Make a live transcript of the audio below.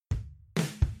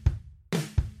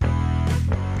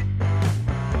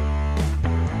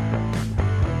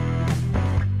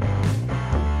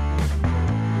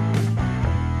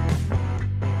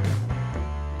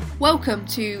Welcome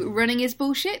to Running is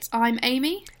Bullshit. I'm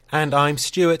Amy. And I'm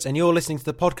Stuart, and you're listening to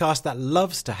the podcast that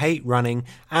loves to hate running.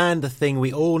 And the thing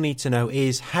we all need to know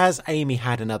is, has Amy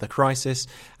had another crisis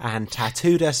and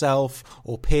tattooed herself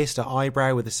or pierced her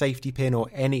eyebrow with a safety pin or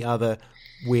any other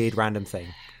weird random thing?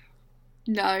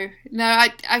 No,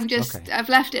 I've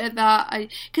left it at that.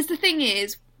 Because the thing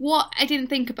is, what I didn't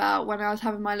think about when I was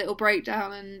having my little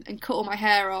breakdown and cut all my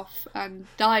hair off and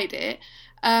dyed it,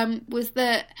 was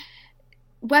that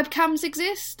webcams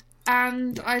exist.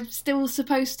 And I'm still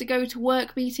supposed to go to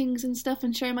work meetings and stuff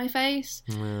and show my face.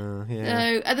 Yeah.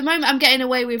 So at the moment, I'm getting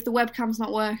away with the webcam's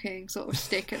not working sort of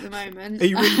stick at the moment. Are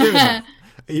you really doing that?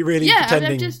 Are you really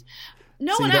pretending?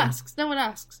 No one asks.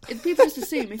 People just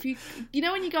assume if you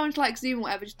when you go into like Zoom or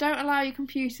whatever, just don't allow your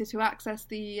computer to access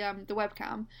the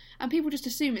webcam, and people just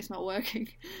assume it's not working.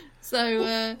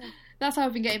 So that's how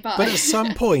I've been getting by. But at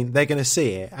some point, they're going to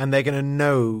see it and they're going to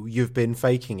know you've been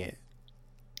faking it.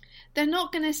 They're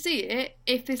not going to see it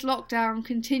if this lockdown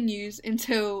continues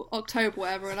until October,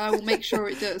 whatever, and I will make sure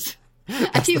it does.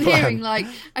 I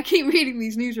keep reading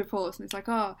these news reports, and it's like,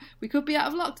 we could be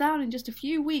out of lockdown in just a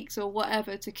few weeks or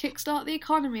whatever to kickstart the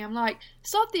economy. I'm like,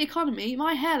 start the economy?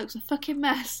 My hair looks a fucking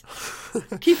mess.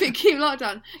 keep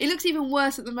lockdown. It looks even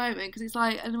worse at the moment because it's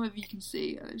like, I don't know if you can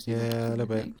see. Yeah, a little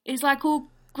bit. It's like all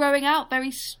growing out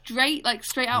very straight, like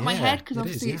straight out my head, because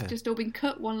obviously it's just all been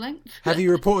cut one length. Have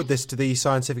you reported this to the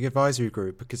scientific advisory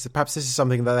group? Because perhaps this is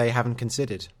something that they haven't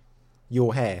considered.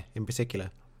 Your hair in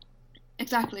particular.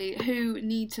 Exactly. Who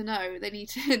need to know? They need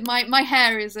to. My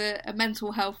hair is a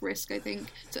mental health risk, I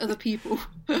think, to other people.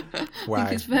 Wow. I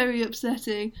think it's very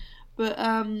upsetting. But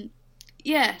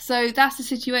yeah, so that's the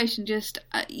situation. Just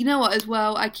you know what? As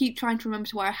well, I keep trying to remember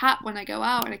to wear a hat when I go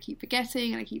out, and I keep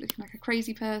forgetting, and I keep looking like a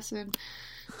crazy person.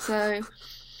 So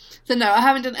no, I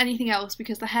haven't done anything else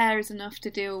because the hair is enough to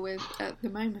deal with at the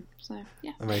moment. So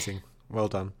yeah. Amazing. Well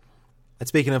done. And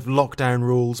speaking of lockdown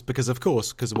rules, because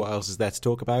what else is there to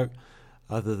talk about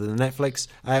other than Netflix?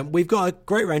 We've got a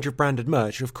great range of branded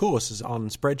merch, of course, is on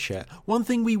Spreadshirt. One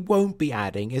thing we won't be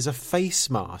adding is a face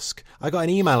mask. I got an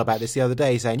email about this the other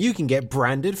day saying you can get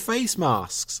branded face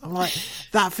masks. I'm like,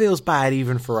 that feels bad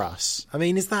even for us. I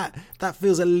mean, that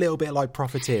feels a little bit like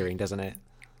profiteering, doesn't it?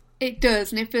 It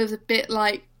does, and it feels a bit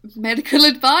like medical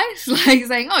advice, like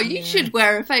saying, you should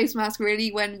wear a face mask,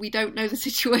 really, when we don't know the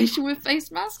situation with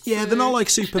face masks. Yeah, they're not like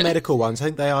super medical ones. I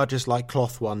think they are just like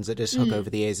cloth ones that just hook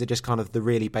over the ears. They're just kind of the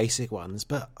really basic ones.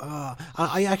 But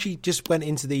I actually just went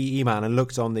into the email and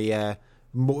looked on the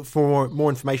for more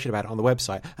information about it on the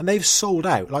website, and they've sold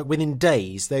out like within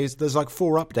days. There's like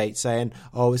 4 updates saying,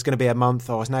 it's going to be a month,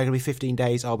 it's now going to be 15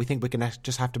 days, we think we're going to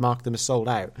just have to mark them as sold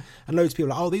out. And loads of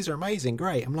people are like, these are amazing,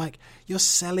 great. I'm like, you're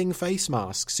selling face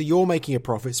masks, so you're making a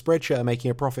profit. Spreadshirt are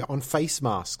making a profit on face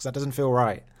masks. That doesn't feel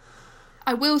right.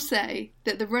 I will say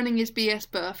that the Running is BS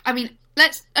buff, I mean,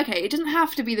 it doesn't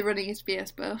have to be the Running is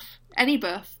BS buff, any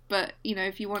buff, but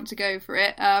if you want to go for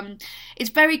it, it's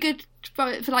very good for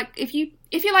like if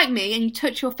you're like me and you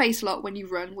touch your face a lot when you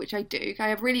run, which I do. I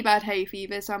have really bad hay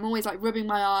fever, so I'm always like rubbing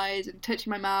my eyes and touching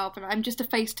my mouth, and I'm just a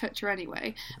face toucher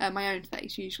anyway, my own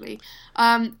face usually.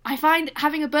 I find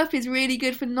having a buff is really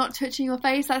good for not touching your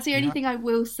face. That's the only thing I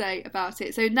will say about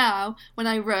it. So now when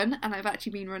I run, and I've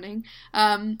actually been running,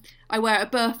 I wear a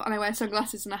buff and I wear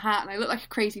sunglasses and a hat, and I look like a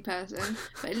crazy person,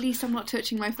 but at least I'm not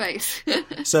touching my face.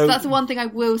 So that's the one thing I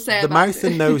will say about it. The mouth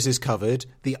and nose is covered,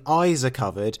 the eyes are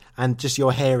covered, and just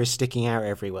your hair is sticking out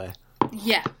everywhere.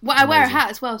 Yeah, well, I wear a hat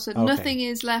as well, so nothing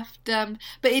is left. But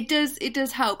it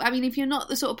does help. I mean, if you're not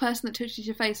the sort of person that touches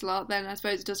your face a lot, then I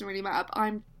suppose it doesn't really matter. But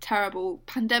I'm terrible,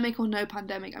 pandemic or no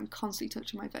pandemic. I'm constantly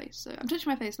touching my face, so I'm touching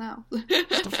my face now.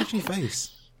 Stop touching your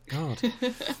face, God.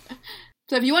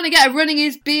 So if you want to get a Running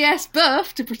is BS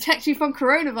buff to protect you from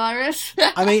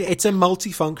coronavirus... I mean, it's a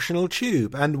multifunctional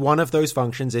tube, and one of those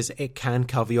functions is it can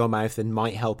cover your mouth and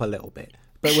might help a little bit.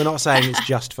 But we're not saying it's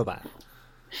just for that.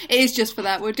 It is just for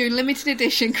that. We're doing limited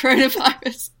edition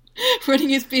coronavirus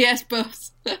Running is BS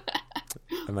buffs.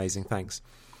 Amazing, thanks.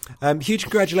 Huge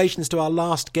congratulations to our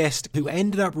last guest who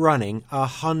ended up running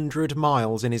 100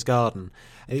 miles in his garden.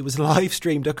 It was live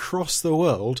streamed across the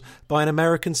world by an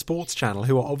American sports channel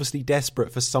who are obviously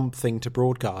desperate for something to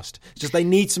broadcast. It's just they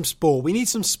need some sport. We need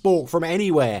some sport from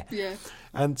anywhere. Yeah.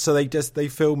 And so they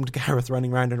filmed Gareth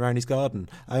running round and round his garden.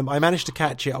 I managed to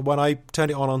catch it when I turned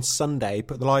it on Sunday,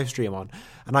 put the live stream on,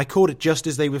 and I caught it just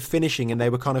as they were finishing and they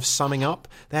were kind of summing up.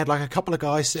 They had like a couple of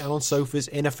guys sitting on sofas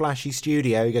in a flashy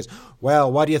studio. He goes,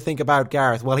 well, what do you think about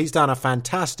Gareth? Well, he's done a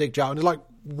fantastic job. And it's like,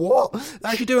 what?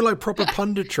 They're actually doing like proper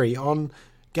punditry on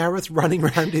Gareth running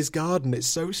around his garden. It's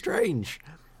so strange.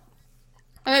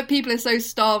 I bet people are so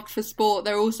starved for sport.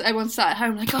 Everyone's sat at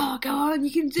home like, oh, go on,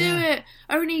 you can do it.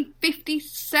 Only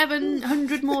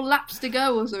 5,700 more laps to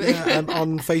go or something. Yeah,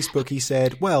 on Facebook he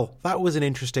said, well, that was an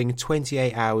interesting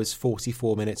 28 hours,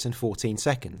 44 minutes and 14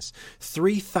 seconds.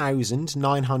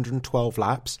 3,912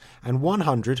 laps and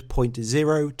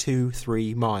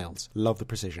 100.023 miles. Love the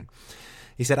precision.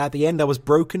 He said, at the end I was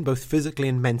broken both physically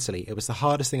and mentally. It was the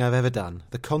hardest thing I've ever done.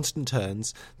 The constant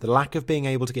turns, the lack of being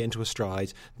able to get into a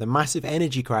stride, the massive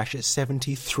energy crash at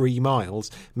 73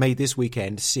 miles made this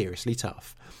weekend seriously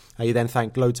tough. He then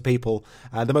thanked loads of people,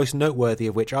 the most noteworthy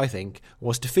of which, I think,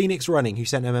 was to Phoenix Running, who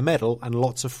sent him a medal and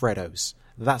lots of Freddos.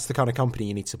 That's the kind of company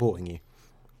you need supporting you.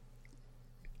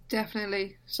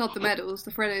 Definitely. Sod the medals.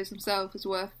 The Freddos themselves is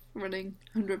worth running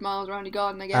 100 miles around your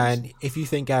garden, I guess. And if you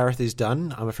think Gareth is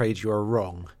done, I'm afraid you are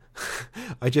wrong.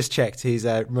 I just checked his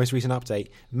most recent update.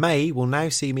 May will now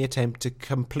see me attempt to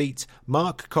complete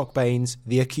Mark Cockbane's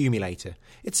The Accumulator.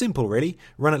 It's simple, really.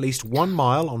 Run at least 1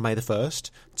 mile on May the 1st,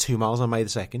 2 miles on May the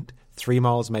 2nd, 3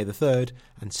 miles May the 3rd,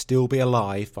 and still be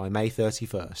alive by May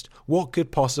 31st. What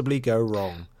could possibly go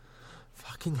wrong?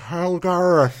 Fucking hell,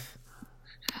 Gareth.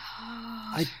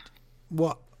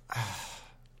 What?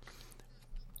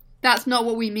 That's not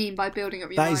what we mean by building up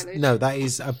your mileage. That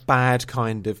is a bad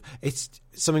kind of... It's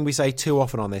something we say too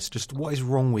often on this. Just, what is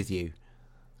wrong with you?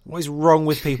 What is wrong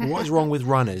with people? What is wrong with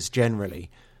runners,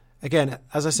 generally? Again,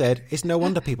 as I said, it's no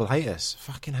wonder people hate us.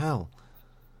 Fucking hell.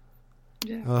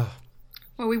 Yeah.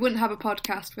 Well, we wouldn't have a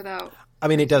podcast without... I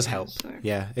mean, it does help. So.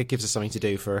 Yeah, it gives us something to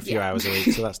do for a few hours a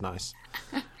week, so that's nice.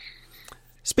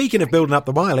 Speaking of building up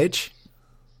the mileage...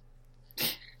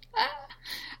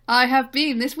 I have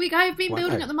been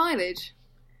building up the mileage.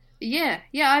 Yeah,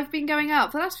 I've been going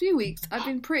out for the last few weeks. I've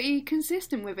been pretty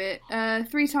consistent with it.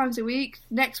 3 times a week.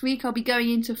 Next week I'll be going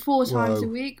into 4 times a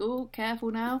week. Oh,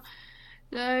 careful now.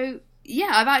 So,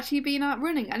 yeah, I've actually been out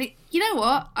running. And you know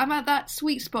what? I'm at that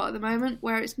sweet spot at the moment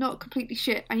where it's not completely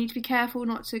shit. I need to be careful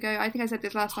not to go... I think I said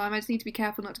this last time. I just need to be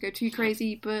careful not to go too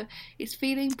crazy, but it's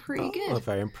feeling pretty good.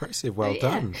 Very impressive. Well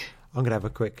done. I'm going to have a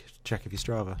quick check of your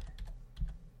Strava.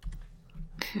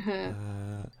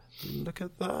 Look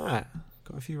at that.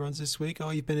 Got a few runs this week.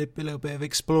 Oh, you've been a little bit of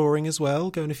exploring as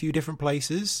well, going a few different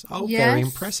places. Oh, yes. Very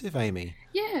impressive, Amy.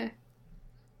 Yeah,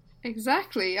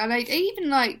 exactly. And I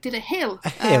even did a hill.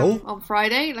 On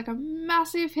Friday, like a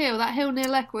massive hill. That hill near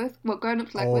Leckworth. Well, going up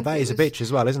to Leckworth. Oh, that is a bitch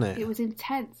as well, isn't it? It was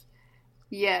intense.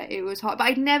 Yeah, it was hot. But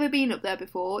I'd never been up there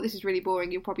before. This is really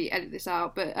boring. You'll probably edit this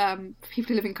out. But people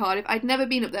who live in Cardiff, I'd never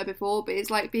been up there before. But it's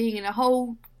like being in a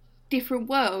whole different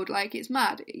world. Like, it's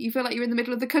mad. You feel like you're in the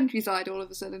middle of the countryside all of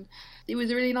a sudden. It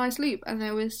was a really nice loop, and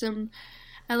there was some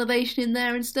elevation in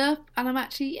there and stuff, and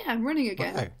I'm running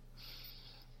again. Wow.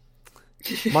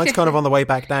 Mine's kind of on the way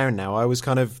back down now. I was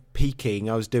kind of peaking,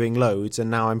 I was doing loads, and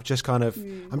now I'm just kind of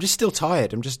I'm just still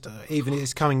tired. I'm just even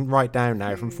it's coming right down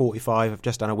now from 45. I've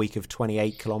just done a week of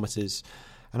 28 kilometres,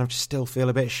 and I just still feel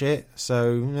a bit shit,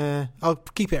 so I'll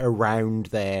keep it around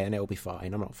there and it'll be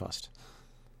fine. I'm not fussed.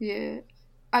 Yeah,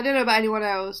 I don't know about anyone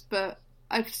else, but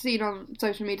I've seen on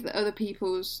social media that other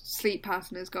people's sleep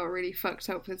pattern has got really fucked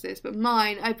up with this. But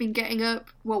mine, I've been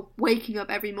waking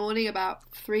up every morning about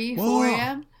 4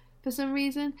 a.m. for some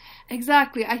reason.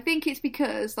 Exactly. I think it's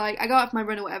because, I go out for my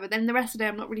run or whatever, then the rest of the day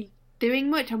I'm not really doing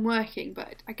much. I'm working,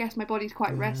 but I guess my body's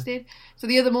quite rested. So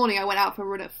the other morning I went out for a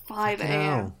run at 5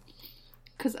 a.m.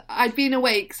 because I'd been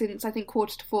awake since, I think,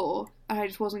 3:45, and I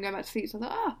just wasn't going back to sleep. So I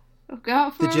thought, I'll go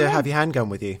out for a run. Did you have your handgun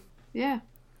with you? Yeah.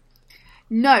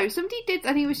 No, somebody did,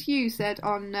 I think it was Hugh, said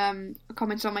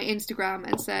commented on my Instagram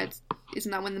and said, isn't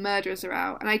that when the murderers are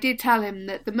out? And I did tell him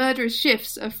that the murderers'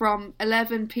 shifts are from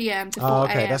 11 p.m. to 4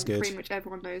 a.m. That's good. Pretty much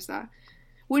everyone knows that.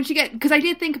 Wouldn't you get... Because I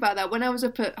did think about that when I was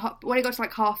up when it got to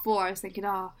 4:30, I was thinking,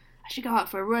 I should go out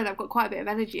for a run. I've got quite a bit of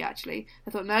energy, actually.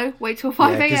 I thought, no, wait till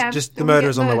 5 a.m. Just the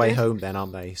murderers on the way home then,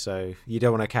 aren't they? So you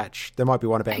don't want to catch... There might be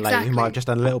one a bit late who might have just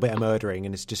done a little bit of murdering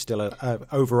and it's just still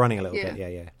overrunning a little bit.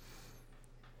 Yeah.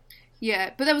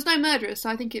 Yeah, but there was no murderers, so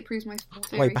I think it proves my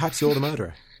theory. Wait, perhaps you're the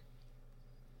murderer.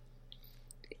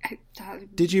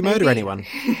 Did you murder anyone?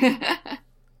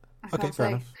 Okay, fair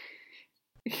enough.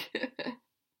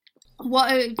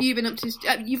 What have you been up to?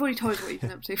 You've already told us what you've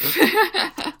been up to.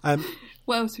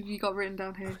 What else have you got written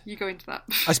down here? You go into that.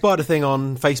 I spotted a thing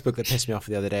on Facebook that pissed me off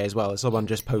the other day as well. Someone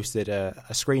just posted a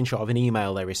screenshot of an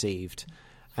email they received.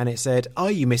 And it said,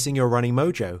 are you missing your running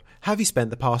mojo? Have you spent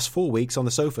the past 4 weeks on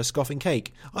the sofa scoffing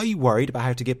cake? Are you worried about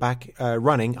how to get back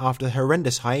running after the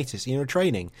horrendous hiatus in your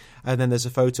training? And then there's a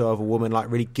photo of a woman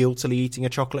really guiltily eating a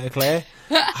chocolate eclair.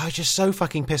 I was just so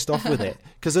fucking pissed off with it.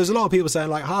 Because there's a lot of people saying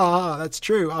ha, that's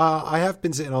true. I have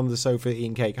been sitting on the sofa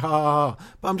eating cake. Ha, ha, ha.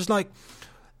 But I'm just like,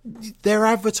 they're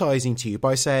advertising to you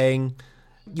by saying,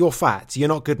 you're fat, you're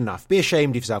not good enough, be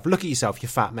ashamed of yourself, look at yourself, you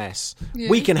fat mess. Yeah.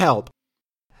 We can help.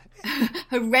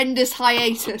 Horrendous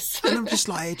hiatus. And I'm just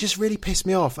like, it just really pissed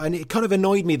me off. And it kind of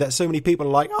annoyed me that so many people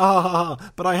are like,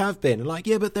 but I have been. Like,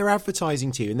 yeah, but they're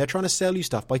advertising to you and they're trying to sell you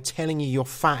stuff by telling you you're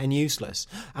fat and useless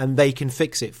and they can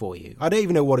fix it for you. I don't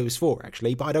even know what it was for,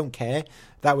 actually, but I don't care.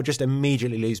 That would just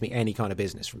immediately lose me any kind of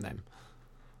business from them.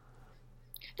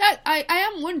 I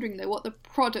am wondering, though, what the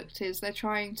product is they're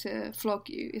trying to flog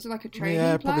you. Is it like a training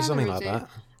plan? Yeah, probably something like that.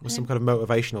 Or some kind of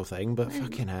motivational thing, but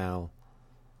fucking hell.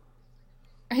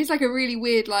 It's like a really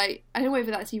weird, like, I don't know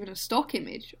whether that's even a stock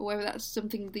image or whether that's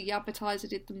something the advertiser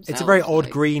did themselves. It's a very odd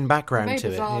green background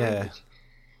to it, yeah. Image.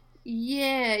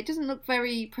 Yeah, it doesn't look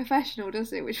very professional,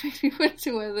 does it? Which makes me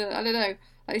wonder whether, I don't know,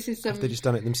 like this is some... Have they just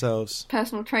done it themselves?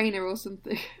 Personal trainer or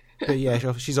something. But yeah,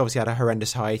 she's obviously had a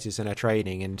horrendous hiatus in her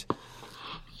training and...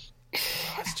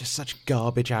 It's just such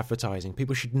garbage advertising.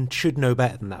 People should know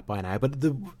better than that by now. But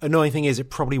the annoying thing is it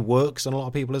probably works on a lot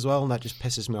of people as well, and that just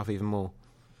pisses me off even more.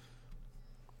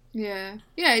 Yeah,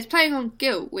 it's playing on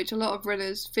guilt, which a lot of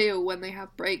runners feel when they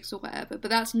have breaks or whatever, but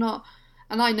that's not,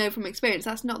 and I know from experience,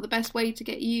 that's not the best way to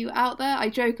get you out there. I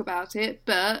joke about it,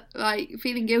 but like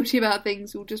feeling guilty about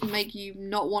things will just make you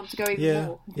not want to go even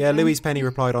more. Yeah, Louise Penny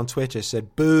replied on Twitter,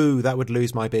 said, "Boo, that would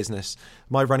lose my business.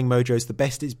 My running mojo's the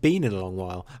best it's been in a long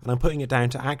while, and I'm putting it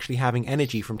down to actually having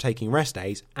energy from taking rest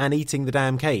days and eating the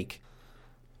damn cake."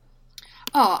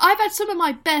 Oh, I've had some of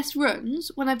my best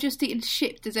runs when I've just eaten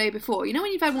shit the day before. You know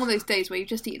when you've had one of those days where you've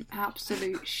just eaten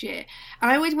absolute shit? And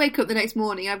I always wake up the next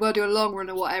morning, I've got to do a long run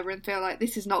or whatever and feel like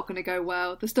this is not going to go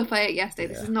well. The stuff I ate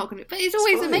yesterday, this is not going to... But it's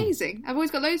always amazing. I've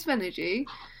always got loads of energy.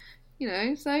 You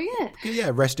know, so yeah.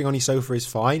 Yeah, resting on your sofa is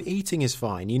fine. Eating is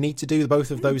fine. You need to do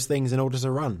both of those things in order to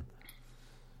run.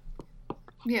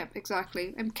 Yeah,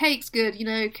 exactly. And cake's good, you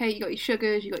know, cake, you got your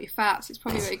sugars, you got your fats, it's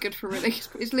probably very good for release.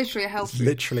 It's literally a health food.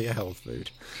 Literally a health food.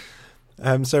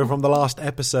 So from the last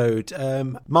episode,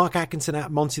 Mark Atkinson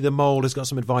at Monty the Mole has got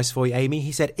some advice for you, Amy.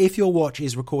 He said, if your watch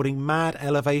is recording mad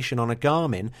elevation on a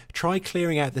Garmin, try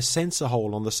clearing out the sensor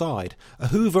hole on the side. A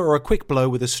hoover or a quick blow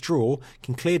with a straw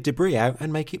can clear debris out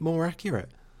and make it more accurate.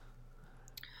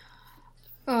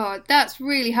 Oh, that's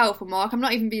really helpful, Mark. I'm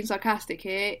not even being sarcastic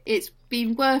here. It's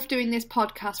been worth doing this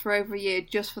podcast for over a year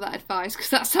just for that advice, because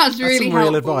that sounds really helpful. That's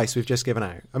some real advice we've just given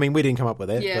out. I mean, we didn't come up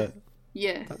with it,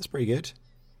 but that's pretty good.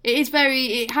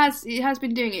 It has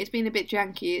been doing it. It's been a bit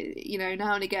janky, you know,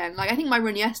 now and again. Like, I think my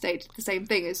run yesterday did the same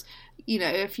thing as, you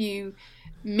know, a few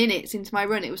minutes into my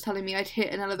run, it was telling me I'd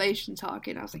hit an elevation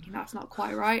target. I was thinking, that's not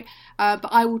quite right. But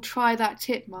I will try that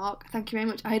tip, Mark. Thank you very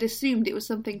much. I had assumed it was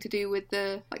something to do with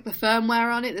the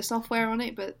firmware on it, the software on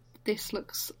it, but this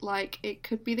looks like it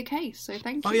could be the case. So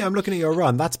thank you. Oh yeah, I'm looking at your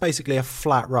run. That's basically a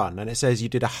flat run, and it says you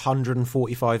did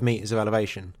 145 metres of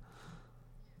elevation.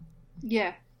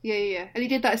 Yeah. And he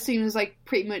did that as soon as I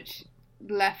pretty much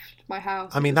left my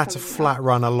house. I mean, that's a flat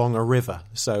run along a river,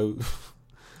 so...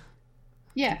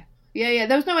 Yeah.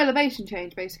 There was no elevation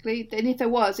change, basically. And if there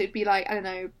was, it'd be like, I don't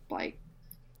know, like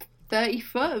 30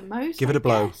 foot at most. Give it a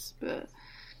blow. Guess, but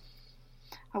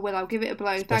I'll give it a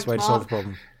blow. It's the Thanks, best way to solve the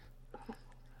problem.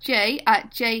 Jay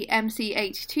at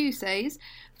JMCH2 says,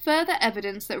 further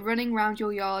evidence that running round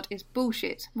your yard is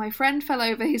bullshit. My friend fell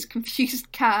over his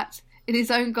confused cat in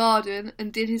his own garden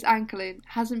and did his ankle in.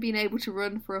 Hasn't been able to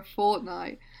run for a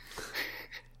fortnight.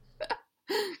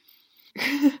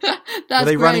 Were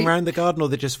they running around the garden or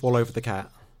they just fall over the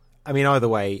cat? I mean, either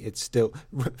way, it's still...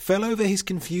 Fell over his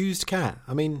confused cat.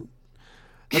 I mean,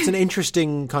 that's an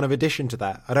interesting kind of addition to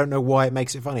that. I don't know why it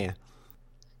makes it funnier.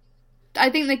 I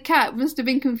think the cat must have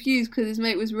been confused because his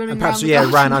mate was running and perhaps, around the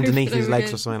garden ran underneath his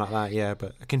legs or something like that, yeah.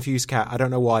 But a confused cat, I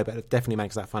don't know why, but it definitely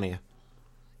makes that funnier.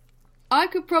 I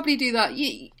could probably do that.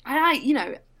 You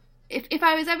know, if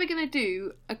I was ever going to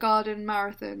do a garden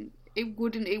marathon... I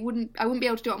wouldn't be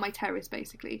able to do it on my terrace,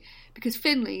 basically, because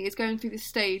Finley is going through this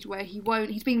stage where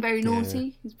he's being very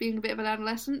naughty, he's being a bit of an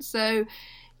adolescent, so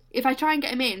if I try and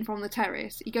get him in from the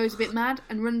terrace, he goes a bit mad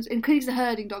and runs, and because he's a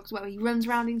herding dog as well, he runs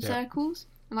around in circles,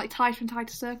 and like tighter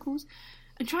circles,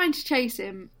 and trying to chase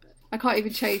him, I can't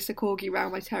even chase a corgi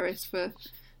around my terrace for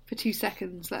 2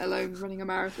 seconds, let alone running a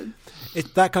marathon.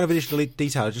 That kind of additional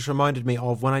detail just reminded me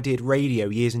of when I did radio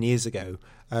years and years ago.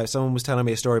 Someone was telling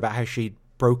me a story about how she'd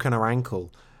broken her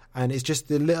ankle, and it's just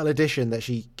the little addition that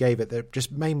she gave it that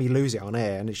just made me lose it on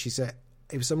air. And she said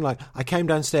it was something like, I came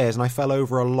downstairs and I fell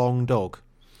over a long dog,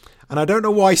 and I don't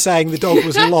know why saying the dog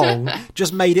was long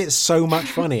just made it so much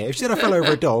funnier. If she said I fell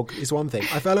over a dog, is one thing.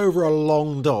 I fell over a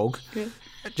long dog,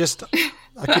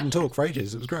 I couldn't talk for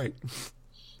ages. It was great.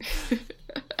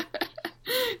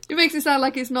 It makes it sound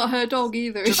like it's not her dog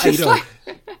either. It's Just a dog.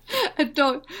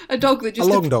 like a dog that just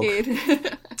A long dog.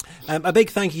 appeared. A big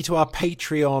thank you to our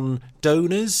Patreon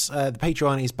donors. The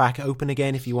Patreon is back open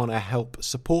again if you want to help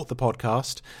support the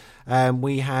podcast.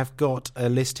 We have got a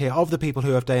list here of the people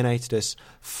who have donated us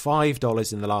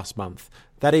 $5 in the last month.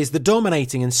 That is the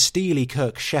dominating and steely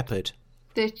Kirk Shepherd,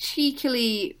 The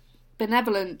cheekily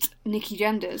benevolent Nikki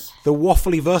Genders. the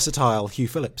waffly versatile Hugh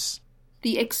Phillips,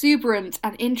 The exuberant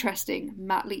and interesting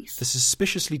Matt Leese. the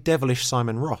suspiciously devilish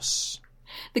Simon Ross,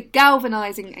 The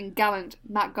galvanising and gallant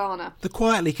Matt Garner. the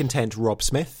quietly content Rob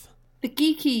Smith, The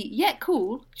geeky yet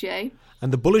cool Jay.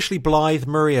 and the bullishly blithe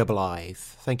Maria Blythe.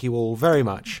 Thank you all very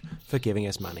much for giving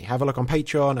us money. Have a look on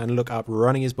Patreon and look up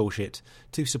Running is Bullshit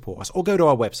to support us. Or go to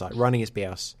our website,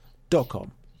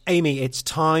 runningisbs.com. Amy, it's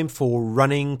time for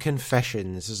Running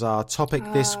Confessions as our topic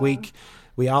this week.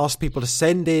 We asked people to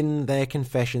send in their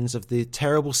confessions of the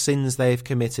terrible sins they've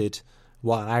committed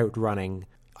while out running.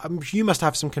 You must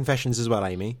have some confessions as well,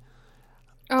 Amy.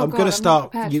 Oh, I'm going to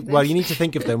start. You need to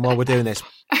think of them while we're doing this.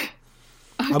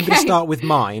 I'm going to start with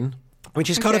mine, which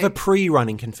is kind of a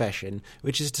pre-running confession,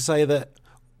 which is to say that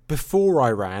before I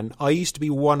ran, I used to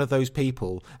be one of those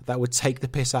people that would take the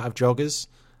piss out of joggers.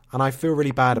 And I feel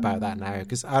really bad about that now,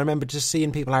 because I remember just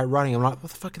seeing people out running. I'm like,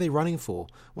 what the fuck are they running for?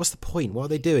 What's the point? What are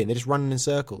they doing? They're just running in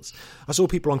circles. I saw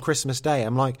people on Christmas Day.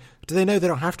 I'm like, do they know they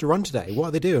don't have to run today? What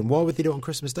are they doing? Why would they do it on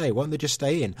Christmas Day? Why don't they just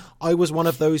stay in? I was one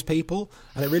of those people,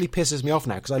 and it really pisses me off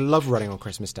now, because I love running on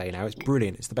Christmas Day now. It's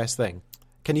brilliant. It's the best thing.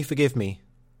 Can you forgive me?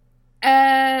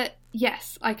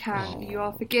 Yes, I can. Oh, you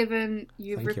are forgiven.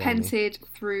 You've thank you, repented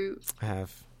through I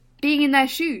have. being in their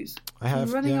shoes. I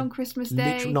have, running yeah. on Christmas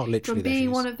Day. Not literally from their being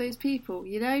shoes. one of those people,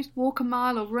 walk a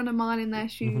mile or run a mile in their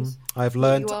shoes. I've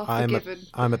learned You are I'm forgiven.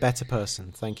 a better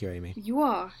person. Thank you, Amy. You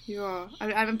are.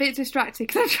 I'm a bit distracted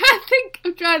because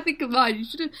I'm trying to think of mine. You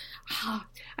should have.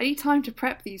 I need time to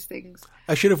prep these things.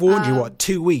 I should have warned you,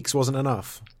 2 weeks wasn't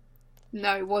enough?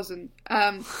 No, it wasn't.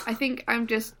 I think I'm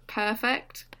just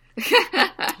perfect.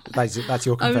 That's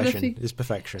your confession, think- is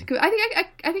perfection. I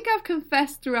think I've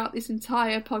confessed throughout this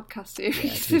entire podcast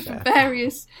series to be of fair.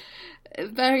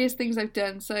 various things I've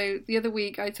done. So the other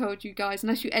week I told you guys,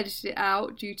 unless you edited it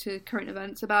out due to current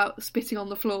events, about spitting on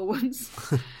the floor once.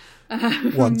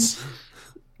 Once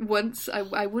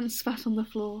I once spat on the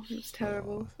floor. It was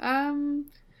terrible. I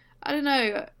don't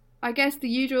know. I guess the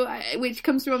usual, which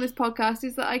comes through on this podcast,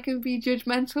 is that I can be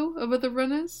judgmental of other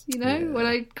runners, when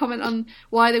I comment on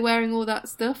why they're wearing all that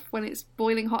stuff when it's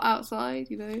boiling hot outside,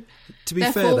 To be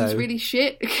Their fair, form's though, really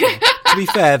shit. to be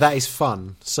fair, that is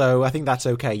fun. So I think that's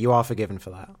okay. You are forgiven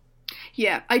for that.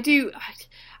 Yeah, I do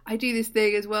this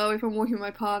thing as well. If I'm walking with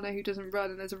my partner who doesn't run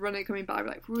and there's a runner coming by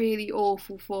with like really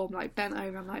awful form, like bent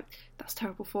over, I'm like, that's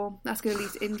terrible form. That's going to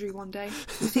lead to injury one day.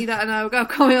 You see that and I'll go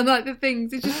comment on like the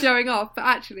things. It's just showing off. But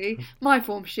actually, my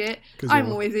form's shit.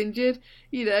 I'm always injured.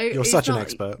 You're such an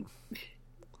expert.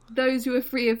 Those who are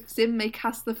free of sin may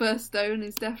cast the first stone.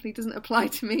 It definitely doesn't apply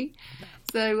to me.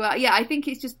 So I think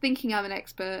it's just thinking I'm an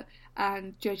expert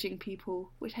and judging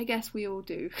people, which I guess we all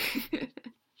do.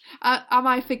 Am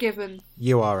I forgiven?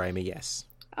 You are, Amy, yes.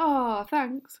 Oh,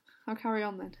 thanks. I'll carry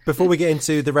on then. Before we get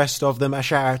into the rest of them, a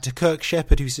shout out to Kirk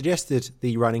Shepherd, who suggested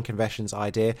the running confessions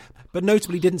idea, but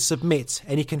notably didn't submit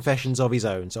any confessions of his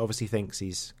own, so obviously thinks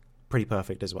he's pretty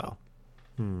perfect as well.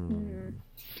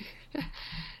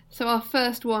 So our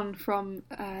first one from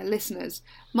listeners,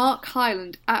 Mark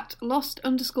Hyland at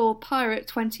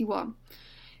lost_pirate21.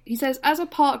 He says, as a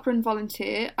parkrun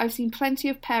volunteer, I've seen plenty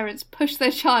of parents push their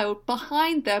child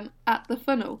behind them at the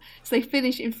funnel so they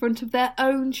finish in front of their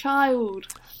own child.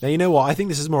 Now, you know what? I think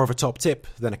this is more of a top tip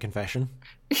than a confession.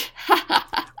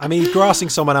 I mean, he's grassing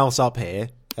someone else up here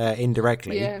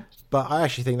indirectly, but I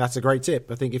actually think that's a great tip.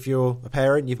 I think if you're a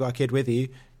parent, you've got a kid with you,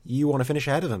 you want to finish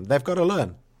ahead of them. They've got to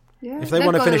learn. Yeah, if they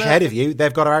want to finish ahead of you,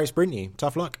 they've got to out-sprint you.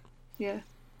 Tough luck. Yeah,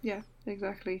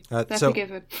 exactly. So They're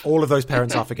forgiven. All of those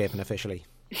parents are forgiven officially.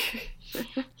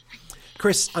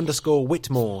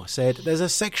 Chris_Whitmore said, there's a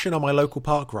section on my local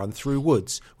park run through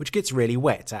woods which gets really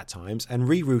wet at times and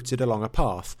rerouted along a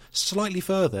path, slightly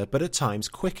further but at times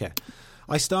quicker.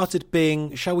 I started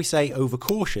being, shall we say,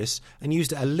 overcautious and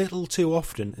used it a little too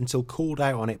often until called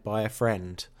out on it by a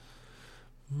friend.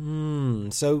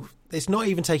 So it's not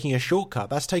even taking a shortcut,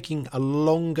 that's taking a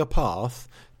longer path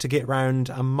to get round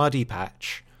a muddy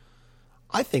patch.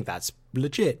 I think that's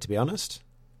legit, to be honest.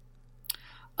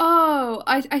 Oh,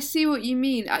 I see what you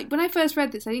mean. When I first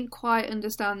read this, I didn't quite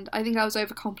understand. I think I was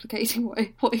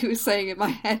overcomplicating what he was saying in my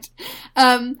head.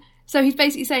 So he's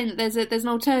basically saying that there's an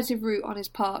alternative route on his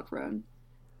park run,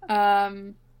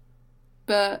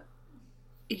 but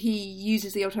he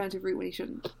uses the alternative route when he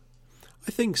shouldn't. I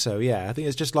think so, yeah. I think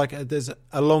it's just like there's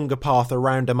a longer path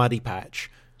around a muddy patch,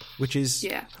 which is...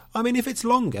 Yeah. I mean, if it's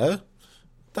longer,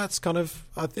 that's kind of...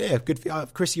 yeah, good.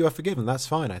 Chris, you are forgiven. That's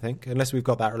fine, I think, unless we've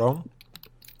got that wrong.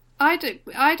 I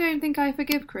don't think I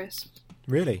forgive Chris.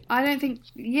 Really? I don't think...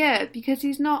 Yeah, because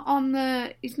he's not on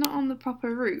the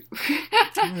proper route.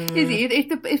 Is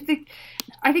he?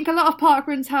 I think a lot of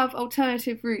parkruns have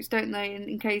alternative routes, don't they,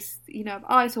 in case, of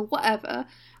ice or whatever,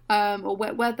 or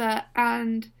wet weather,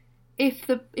 and... If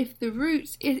the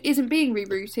route isn't being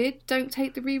rerouted, don't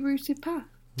take the rerouted path.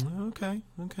 Okay.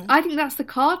 I think that's the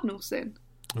cardinal sin.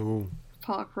 Ooh.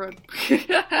 Parkrun.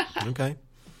 Okay.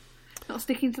 Not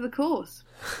sticking to the course.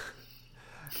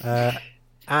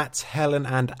 At Helen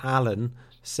and Alan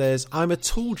says, I'm a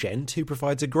tall gent who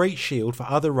provides a great shield for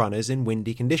other runners in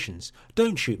windy conditions.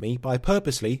 Don't shoot me, but I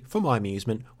purposely, for my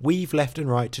amusement, weave left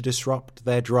and right to disrupt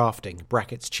their drafting,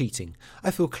 brackets cheating. I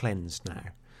feel cleansed now.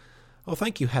 Oh,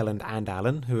 thank you, Helen and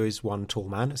Alan, who is one tall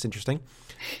man. It's interesting.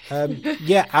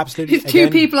 Yeah, absolutely. It's two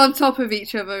people on top of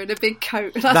each other in a big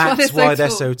coat. That's why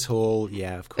they're so tall.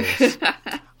 Yeah, of course.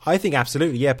 I think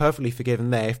absolutely, yeah, perfectly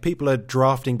forgiven there. If people are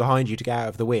drafting behind you to get out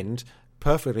of the wind,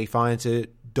 perfectly fine to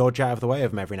dodge out of the way of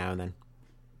them every now and then.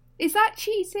 Is that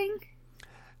cheating?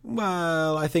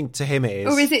 Well, I think to him it is.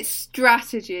 Or is it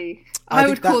strategy? I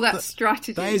would call that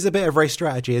strategy. That is a bit of race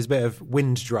strategy, is a bit of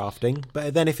wind drafting.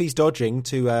 But then if he's dodging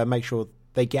to make sure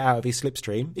they get out of his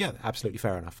slipstream, yeah, absolutely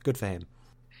fair enough. Good for him.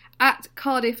 At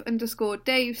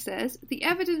Cardiff_Dave says, the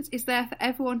evidence is there for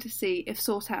everyone to see if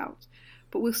sought out,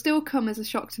 but will still come as a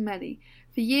shock to many.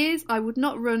 For years, I would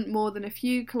not run more than a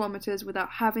few kilometres without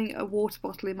having a water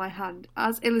bottle in my hand,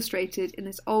 as illustrated in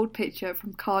this old picture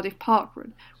from Cardiff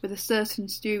Parkrun, with a certain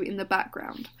Stu in the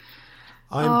background.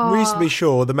 I'm reasonably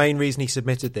sure the main reason he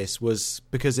submitted this was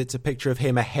because it's a picture of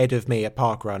him ahead of me at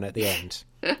Parkrun at the end.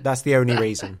 That's the only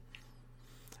reason.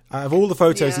 Out of all the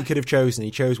photos he could have chosen,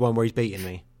 he chose one where he's beaten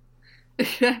me.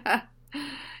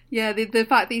 Yeah, the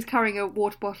fact that he's carrying a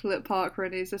water bottle at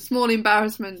Parkrun is a small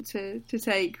embarrassment to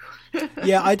take.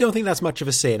 Yeah, I don't think that's much of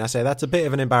a sin. I say that's a bit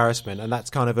of an embarrassment, and that's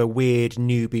kind of a weird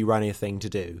newbie runner thing to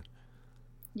do.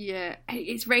 Yeah,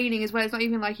 it's raining as well. It's not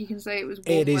even like you can say it was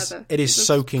warm weather. It is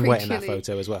soaking wet in that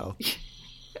photo as well.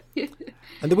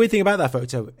 And the weird thing about that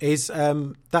photo is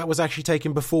that was actually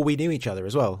taken before we knew each other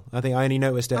as well. I think I only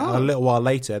noticed it a little while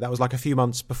later. That was like a few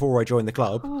months before I joined the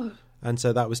club. Oh. And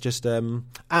so that was just... and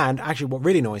actually what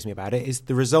really annoys me about it is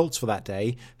the results for that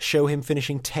day show him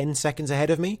finishing 10 seconds ahead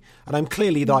of me. And I'm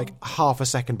clearly like half a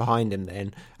second behind him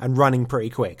then and running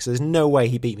pretty quick. So there's no way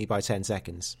he beat me by 10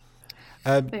 seconds.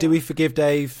 Do we forgive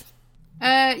Dave?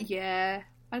 Yeah.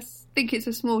 I think it's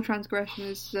a small transgression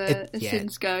as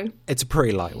sins go. It's a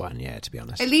pretty light one, yeah, to be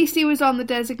honest. At least he was on the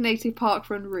designated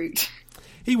parkrun route.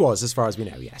 He was, as far as we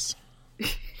know, yes.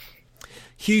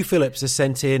 Hugh Phillips has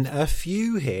sent in a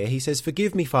few here. He says,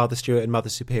 forgive me, Father Stuart and Mother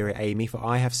Superior Amy, for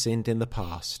I have sinned in the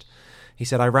past. He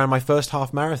said, I ran my first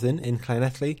half marathon in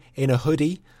Llanelli in a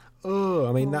hoodie.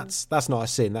 That's not a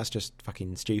sin, that's just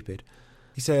fucking stupid.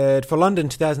 He said, for London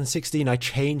 2016, I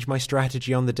changed my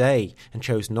strategy on the day and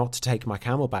chose not to take my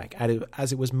Camelback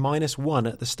as it was -1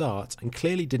 at the start and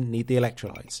clearly didn't need the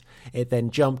electrolytes. It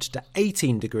then jumped to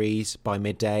 18 degrees by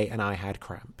midday and I had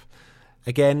cramp.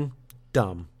 Again,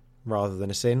 dumb rather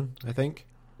than a sin, I think.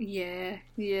 Yeah.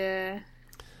 New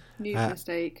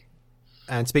mistake.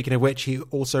 And speaking of which, he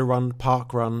also ran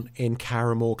Parkrun in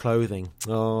Caramore clothing.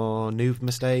 Oh, new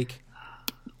mistake.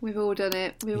 We've all done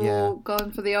it. We've all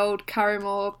gone for the old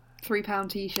Caramore £3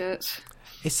 t-shirts.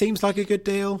 It seems like a good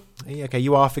deal. Okay,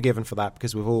 you are forgiven for that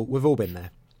because we've all been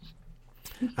there.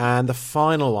 And the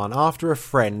final one, after a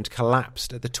friend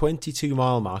collapsed at the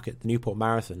 22-mile mark at the Newport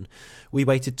Marathon, we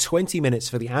waited 20 minutes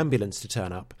for the ambulance to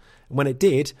turn up. When it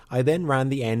did, I then ran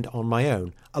the end on my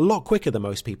own, a lot quicker than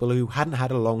most people who hadn't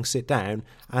had a long sit down,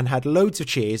 and had loads of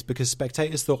cheers because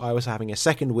spectators thought I was having a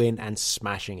second win and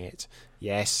smashing it.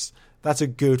 Yes, that's a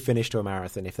good finish to a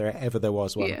marathon if there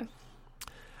was one. Yeah.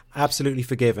 Absolutely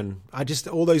forgiven.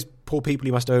 All those poor people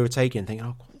he must have overtaken thinking,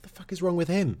 oh, what the fuck is wrong with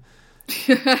him?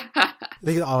 He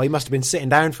must have been sitting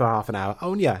down for half an hour.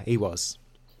 Oh, yeah, he was.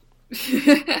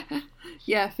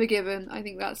 Yeah, forgiven. I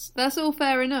think that's all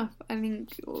fair enough. I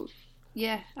think,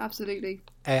 yeah, absolutely.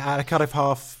 At a Cardiff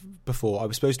half before, I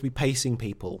was supposed to be pacing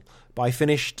people, but I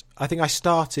think I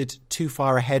started too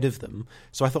far ahead of them,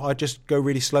 so I thought I'd just go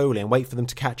really slowly and wait for them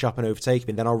to catch up and overtake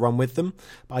me, and then I'll run with them,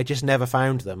 but I just never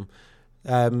found them.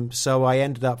 So I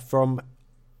ended up from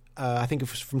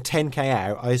 10k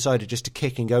out, I decided just to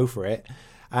kick and go for it,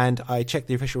 and I checked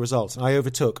the official results, and I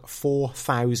overtook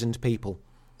 4,000 people.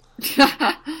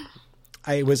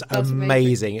 It was That's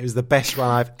amazing. It was the best run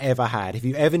I've ever had. If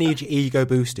you ever need your ego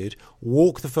boosted,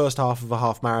 walk the first half of a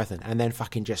half marathon and then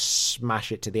fucking just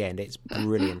smash it to the end. It's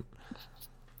brilliant.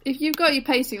 If you've got your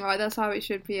pacing right, that's how it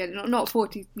should be. And not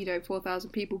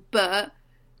 4,000 people, but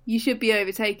you should be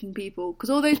overtaking people.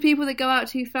 Because all those people that go out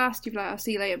too fast, you're like, I'll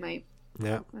see you later, mate.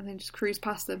 Yeah. And then just cruise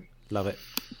past them. Love it.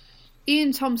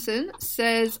 Ian Thompson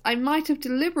says, I might have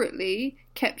deliberately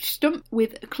kept stumped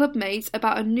with clubmates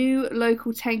about a new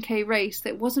local 10k race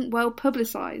that wasn't well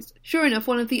publicised. Sure enough,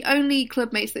 one of the only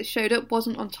clubmates that showed up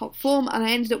wasn't on top form, and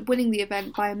I ended up winning the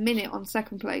event by a minute on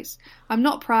second place. I'm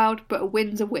not proud, but a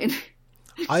win's a win.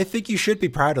 I think you should be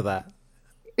proud of that.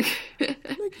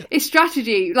 It's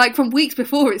strategy. Like, from weeks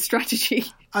before, it's strategy.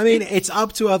 I mean, it's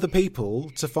up to other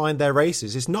people to find their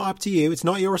races. It's not up to you. It's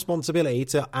not your responsibility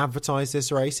to advertise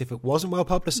this race. If it wasn't well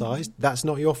publicised, that's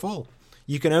not your fault.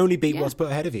 You can only beat what's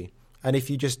put ahead of you. And if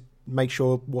you just make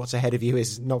sure what's ahead of you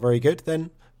is not very good,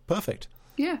 then perfect.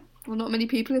 Yeah. Well, not many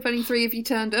people. If only 3 of you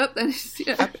turned up, then it's,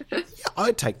 Yeah,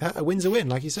 I'd take that. A win's a win,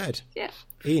 like you said. Yeah.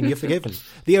 Ian, you're forgiven.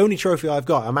 The only trophy I've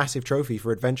got, a massive trophy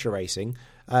for adventure racing,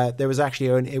 there was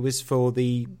actually it was for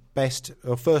the best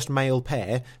or first male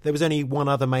pair. There was only one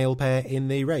other male pair in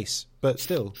the race, but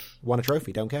still won a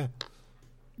trophy. Don't care.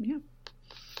 Yeah.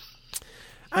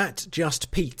 At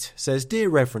Just Pete says, Dear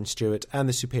Reverend Stewart and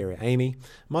the Superior Amy,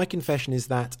 my confession is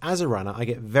that as a runner I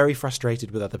get very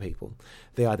frustrated with other people.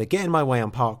 They either get in my way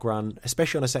on park run,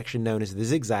 especially on a section known as the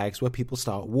zigzags where people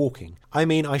start walking. I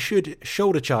mean, I should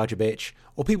shoulder charge a bitch,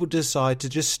 or people decide to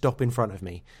just stop in front of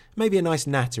me. Maybe a nice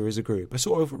natter as a group, a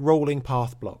sort of rolling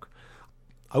path block.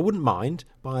 I wouldn't mind,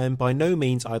 but I am by no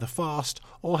means either fast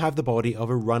or have the body of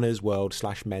a runner's world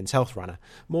 / men's health runner.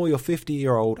 More your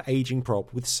 50-year-old ageing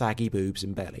prop with saggy boobs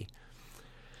and belly.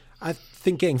 I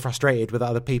think getting frustrated with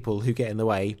other people who get in the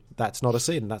way, that's not a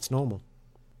sin, that's normal.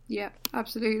 Yeah,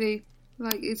 absolutely.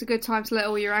 Like, it's a good time to let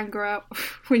all your anger out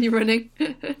when you're running.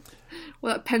 All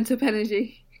that pent-up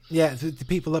energy. Yeah, the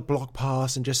people that block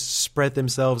paths and just spread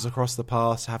themselves across the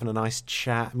paths, having a nice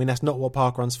chat. I mean, that's not what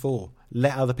parkrun's for.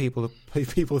 Let other people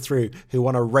through who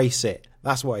want to race it.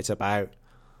 That's what it's about.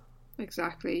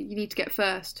 Exactly. You need to get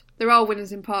first. There are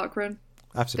winners in parkrun.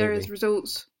 Absolutely. There is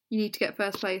results. You need to get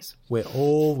first place. We're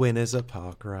all winners at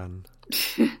parkrun.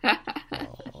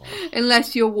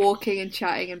 Unless you're walking and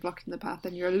chatting and blocking the path,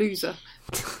 then you're a loser.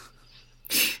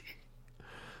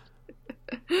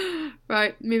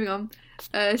 Right, moving on.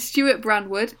 Stuart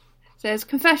Brandwood says,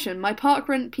 Confession, my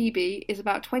parkrun PB is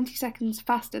about 20 seconds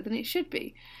faster than it should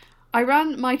be. I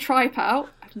ran my tripe out.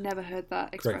 I've never heard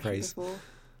that expression before.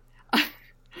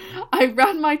 I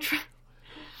ran my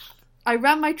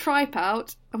tripe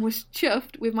out and was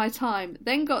chuffed with my time,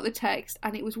 then got the text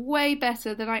and it was way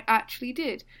better than I actually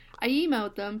did. I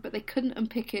emailed them, but they couldn't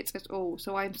unpick it at all,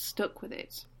 so I'm stuck with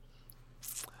it.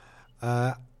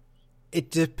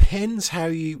 It depends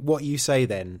what you say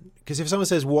then. Because if someone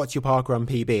says, what's your parkrun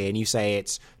PB? And you say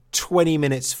it's 20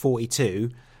 minutes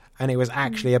 42 and it was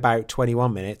actually about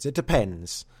 21 minutes, it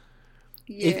depends.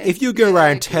 Yeah, if you go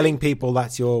around telling people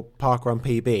that's your parkrun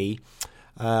PB,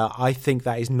 I think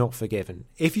that is not forgiven.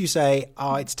 If you say,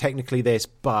 it's technically this,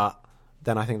 but,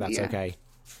 then I think that's okay.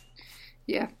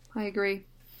 Yeah, I agree.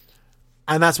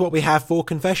 And that's what we have for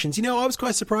confessions. You know, I was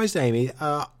quite surprised, Amy.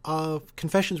 Our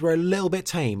confessions were a little bit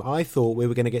tame. I thought we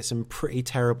were going to get some pretty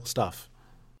terrible stuff.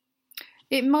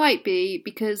 It might be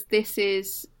because this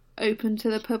is open to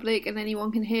the public and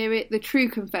anyone can hear it. The true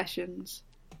confessions,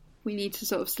 we need to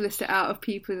sort of solicit out of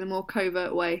people in a more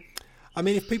covert way. I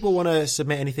mean, if people want to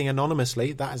submit anything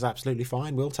anonymously, that is absolutely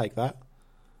fine. We'll take that.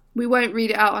 We won't read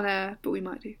it out on air, but we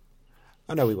might do.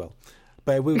 I know we will.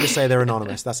 But we'll just say they're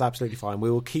anonymous. That's absolutely fine. We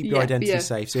will keep your identity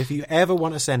safe. So if you ever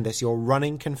want to send us your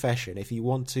running confession, if you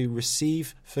want to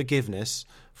receive forgiveness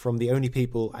from the only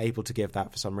people able to give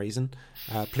that for some reason,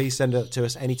 please send it to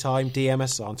us anytime. DM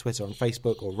us on Twitter, on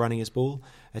Facebook, or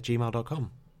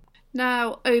runningisball@gmail.com.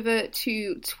 Now over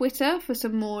to Twitter for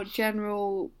some more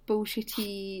general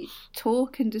bullshitty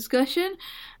talk and discussion.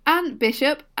 Anne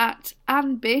Bishop at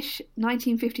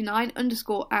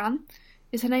AnneBish1959_Anne.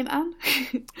 Is her name Anne?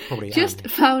 Probably just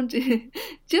Anne.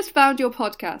 Just found your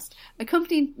podcast.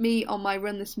 Accompanied me on my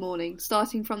run this morning,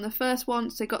 starting from the first one,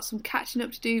 so got some catching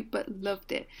up to do, but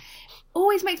loved it.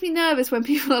 Always makes me nervous when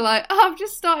people are like, I'm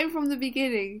just starting from the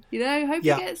beginning, you know, hope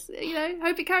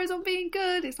it carries on being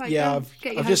good. It's like,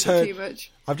 I've just heard too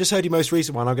much. I've just heard your most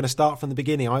recent one. I'm going to start from the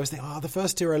beginning. I was thinking, the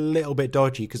first two are a little bit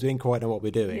dodgy because we didn't quite know what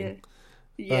we're doing.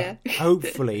 Yeah. But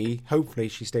hopefully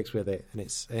she sticks with it, and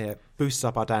it's boosts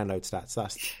up our download stats.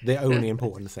 That's the only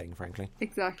important thing, frankly.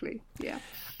 Exactly. Yeah.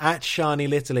 At Shani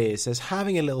Little Ears says,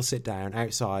 having a little sit down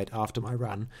outside after my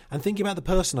run and thinking about the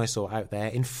person I saw out there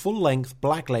in full length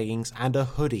black leggings and a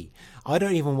hoodie. I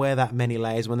don't even wear that many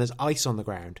layers when there's ice on the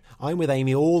ground. I'm with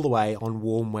Amy all the way on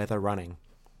warm weather running.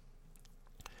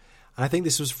 And I think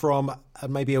this was from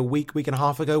maybe a week and a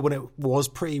half ago when it was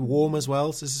pretty warm as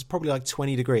well. So this is probably like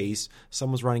 20 degrees.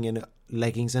 Someone's running in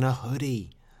leggings and a hoodie.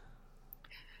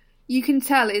 You can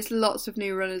tell it's lots of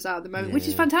new runners out at the moment, which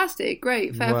is fantastic.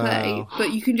 Great, fair play.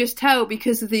 But you can just tell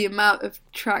because of the amount of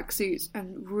tracksuits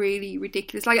and really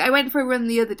ridiculous. Like, I went for a run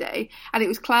the other day and it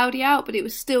was cloudy out, but it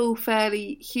was still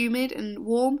fairly humid and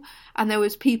warm. And there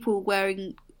was people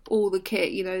wearing all the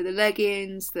kit, you know, the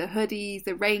leggings, the hoodies,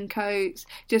 the raincoats,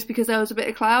 just because there was a bit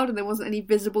of cloud and there wasn't any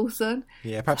visible sun.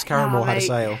 Yeah, perhaps Carramore had a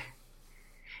sale.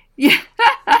 Yeah.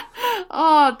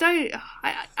 Oh, don't.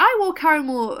 I wore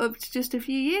Carramore up to just a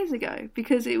few years ago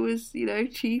because it was, you know,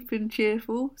 cheap and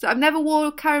cheerful. So I've never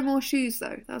wore Carramore shoes,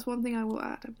 though. That's one thing I wore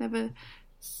at. I've never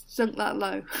sunk that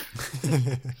low.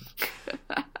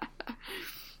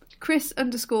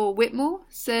 Chris_Whitmore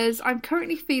says, I'm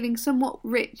currently feeling somewhat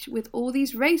rich with all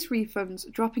these race refunds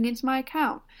dropping into my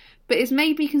account, but it's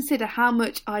made me consider how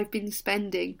much I've been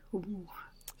spending. Ooh.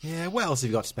 Yeah, what else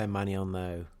have you got to spend money on,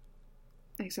 though?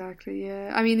 Exactly,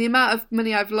 yeah. I mean, the amount of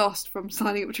money I've lost from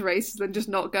signing up to races and just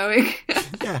not going.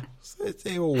 Yeah,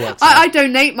 it all works. I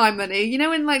donate my money. You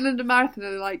know, in like London Marathon,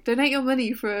 they're like, donate your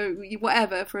money for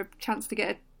whatever, for a chance to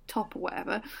get a top or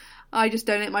whatever. I just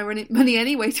donate my money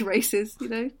anyway to races, you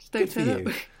know, just don't turn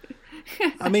up.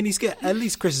 I mean, at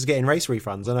least Chris is getting race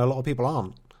refunds. I know a lot of people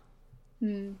aren't.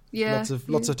 Yeah.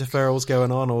 Lots of deferrals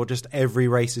going on, or just every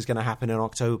race is going to happen in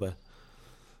October.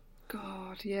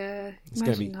 God, yeah.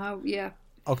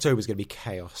 October's going to be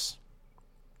chaos.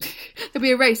 There'll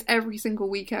be a race every single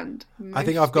weekend. I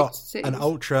think I've got an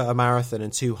ultra, a marathon,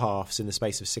 and 2 halves in the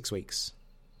space of 6 weeks.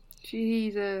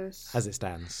 Jesus. As it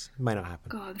stands. May not happen.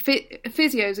 God,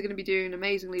 physios are going to be doing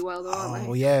amazingly well, though, aren't they?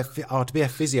 Oh, yeah. To be a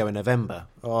physio in November.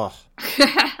 Oh,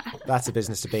 that's a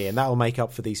business to be in. That'll make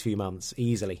up for these few months,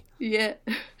 easily. Yeah.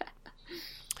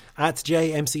 At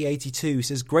JMC82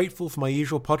 says, grateful for my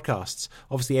usual podcasts.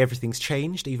 Obviously everything's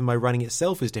changed, even my running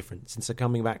itself is different since I'm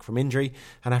coming back from injury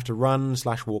and have to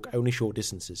run/walk only short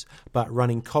distances. But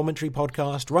running commentary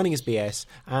podcast, running is BS,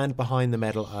 and behind the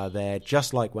medal are there,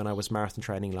 just like when I was marathon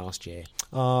training last year.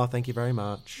 Oh, thank you very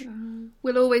much.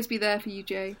 We'll always be there for you,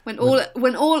 Jay. When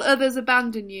all others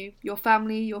abandon you, your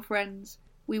family, your friends,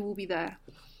 we will be there.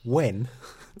 When?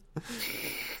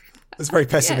 That's very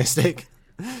pessimistic.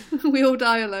 We all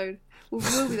die alone.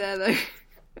 We'll be there, though.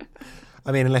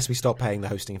 I mean, unless we stop paying the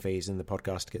hosting fees and the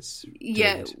podcast gets deleted.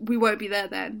 Yeah, we won't be there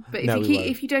then. But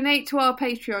if you donate to our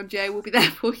Patreon, Jay, we'll be there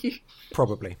for you.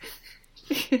 Probably.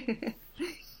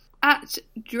 At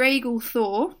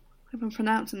Dragelthor, if I'm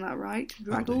pronouncing that right,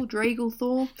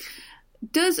 Dragelthor,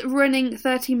 does running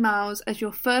 13 miles as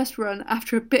your first run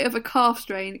after a bit of a calf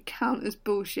strain count as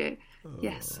bullshit?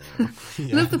 Yes. Yeah.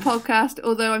 Love the podcast,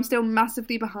 although I'm still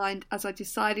massively behind as I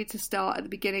decided to start at the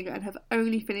beginning and have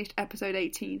only finished episode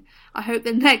 18. I hope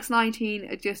the next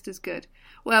 19 are just as good.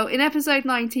 Well, in episode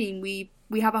 19 we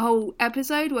have a whole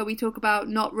episode where we talk about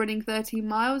not running 13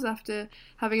 miles after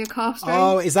having a calf strain.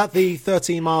 Oh, is that the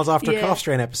 13 miles after a calf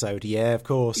strain episode? Yeah, of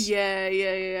course. Yeah,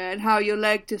 and how your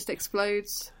leg just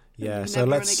explodes. Yeah, so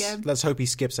let's hope he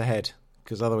skips ahead,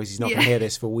 because otherwise he's not going to hear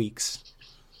this for weeks.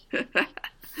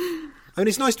 I mean,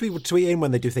 it's nice to people tweet in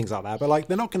when they do things like that, but like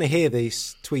they're not going to hear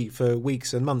this tweet for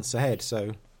weeks and months ahead.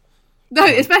 So no,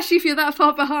 especially if you're that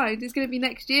far behind. It's going to be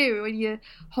next year when you're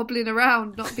hobbling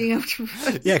around, not being able to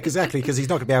run. Yeah, exactly, because he's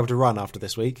not going to be able to run after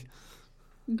this week.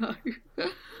 No.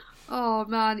 Oh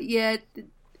man, yeah.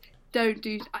 Don't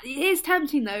do. It is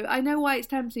tempting though. I know why it's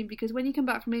tempting, because when you come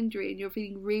back from injury and you're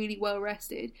feeling really well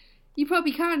rested, you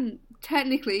probably can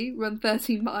technically run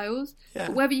 13 miles. Yeah.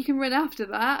 But whether you can run after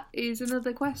that is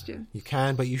another question. You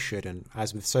can, but you shouldn't,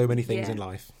 as with so many things in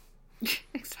life.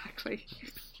 Exactly.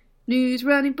 News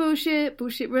running bullshit,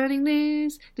 bullshit running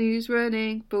news, news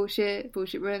running bullshit,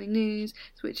 bullshit running news,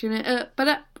 switching it up,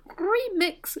 but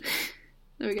remix.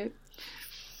 There we go.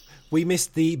 We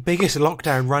missed the biggest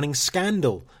lockdown running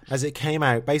scandal as it came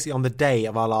out basically on the day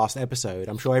of our last episode.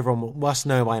 I'm sure everyone must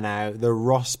know by now, the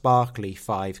Ross Barkley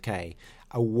 5K.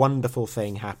 A wonderful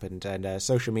thing happened, and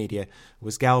social media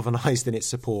was galvanised in its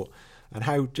support, and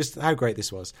how great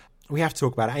this was. We have to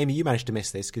talk about it. Amy, you managed to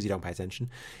miss this because you don't pay attention.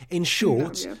 In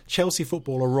short, Chelsea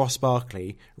footballer Ross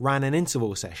Barkley ran an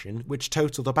interval session which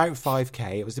totalled about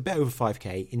 5k. It was a bit over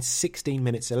 5k in 16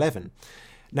 minutes 11.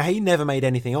 Now, he never made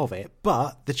anything of it,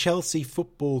 but the Chelsea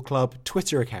Football Club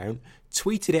Twitter account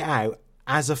tweeted it out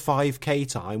as a 5k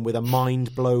time with a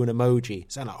mind-blown emoji,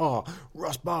 saying like, oh,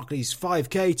 Ross Barkley's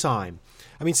 5k time.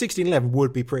 I mean, 16:11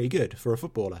 would be pretty good for a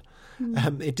footballer.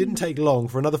 It didn't take long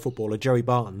for another footballer, Joey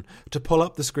Barton, to pull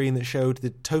up the screen that showed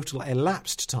the total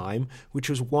elapsed time, which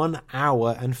was 1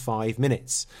 hour and 5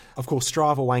 minutes. Of course,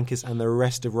 Strava wankers and the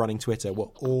rest of running Twitter were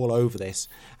all over this,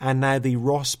 and now the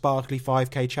Ross Barkley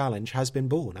 5k challenge has been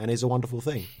born and is a wonderful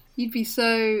thing. You'd be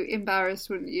so embarrassed,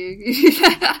 wouldn't you,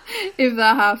 if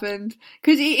that happened?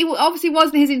 Because it obviously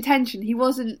wasn't his intention. He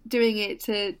wasn't doing it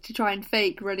to try and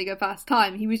fake running a fast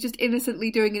time. He was just innocently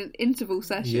doing an interval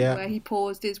session where he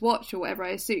paused his watch or whatever, I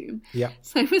assume. Yeah.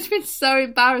 So it must have been so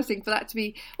embarrassing for that to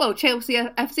be, well, Chelsea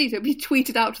FC, so it'd be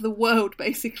tweeted out to the world,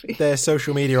 basically. Their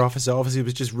social media officer obviously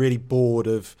was just really bored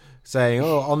of saying,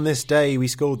 oh, on this day we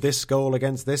scored this goal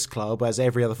against this club, as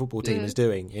every other football team is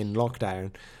doing in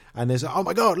lockdown. And there's, oh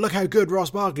my God, look how good Ross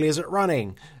Barkley is at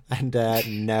running. And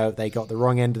no, they got the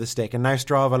wrong end of the stick. And now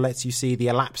Strava lets you see the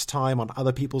elapsed time on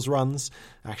other people's runs.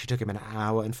 It actually took him an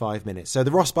hour and 5 minutes. So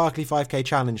the Ross Barkley 5k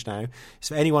challenge now is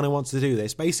for anyone who wants to do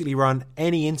this. Basically run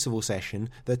any interval session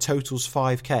that totals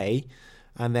 5k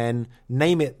and then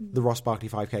name it the Ross Barkley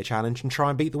 5k challenge and try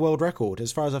and beat the world record.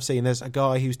 As far as I've seen, there's a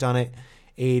guy who's done it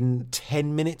in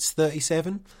 10 minutes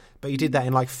 37, but he did that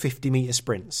in like 50-metre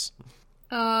sprints.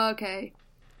 Oh, okay.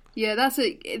 Yeah, that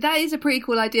is a pretty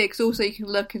cool idea, because also you can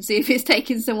look and see if it's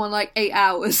taken someone like 8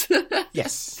 hours.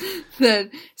 Yes. Then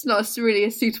it's not really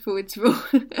a suitable interval.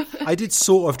 I did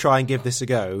sort of try and give this a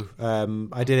go.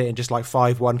 I did it in just like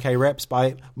 5 1k reps,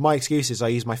 but my excuse is I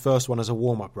used my first one as a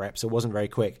warm-up rep, so it wasn't very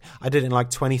quick. I did it in like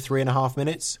 23 and a half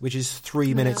minutes, which is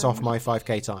 3 minutes off my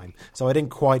 5k time. So I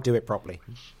didn't quite do it properly.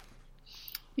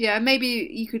 Yeah, maybe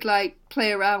you could like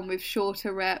play around with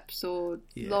shorter reps or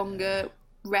longer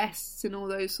rests and all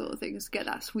those sort of things to get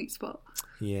that sweet spot.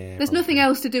 Yeah, there's nothing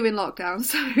else to do in lockdown,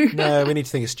 so no, we need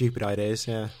to think of stupid ideas.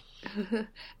 Yeah.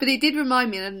 But it did remind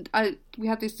me, and we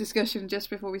had this discussion just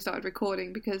before we started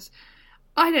recording, because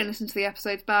I don't listen to the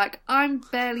episodes back. I'm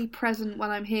barely present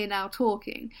when I'm here now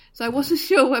talking, so I wasn't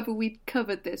sure whether we'd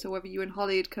covered this or whether you and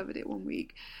Holly had covered it one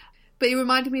week. But it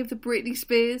reminded me of the Britney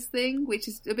Spears thing, which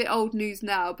is a bit old news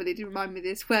now, but it did remind me of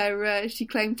this, where she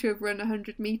claimed to have run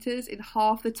 100 metres in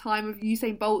half the time of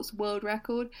Usain Bolt's world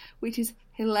record, which is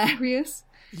hilarious.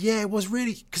 Yeah, it was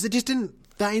really, because it just didn't,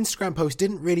 that Instagram post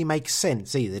didn't really make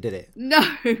sense either, did it? No.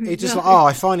 It's just like, oh,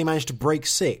 I finally managed to break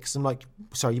 6. I'm like,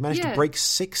 sorry, you managed to break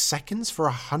 6 seconds for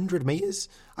 100 metres?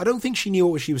 I don't think she knew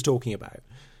what she was talking about.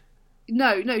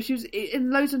 No, she was, and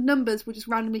loads of numbers were just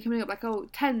randomly coming up, like, oh,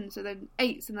 10s and then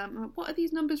 8s, and I'm like, what are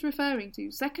these numbers referring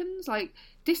to? Seconds? Like,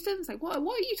 distance? Like, what are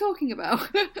you talking about?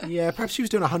 Yeah, perhaps she was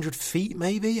doing 100 feet,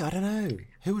 maybe? I don't know.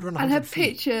 Who would run 100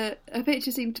 feet? And her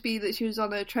picture seemed to be that she was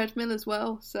on a treadmill as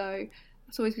well, so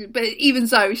that's always good. But even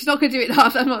so, she's not going to do it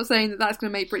half. I'm not saying that that's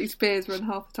going to make Britney Spears run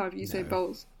half the time of Usain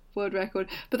Bolt's world record,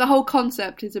 but the whole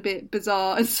concept is a bit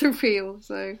bizarre and surreal,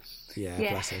 so yeah.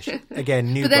 Bless her.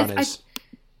 Again, new runners.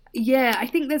 I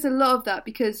think there's a lot of that,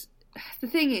 because the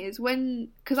thing is,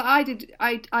 because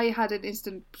I had an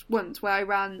instance once where I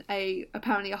ran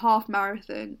apparently a half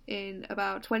marathon in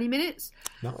about 20 minutes.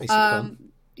 Nice.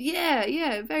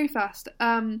 Yeah, very fast.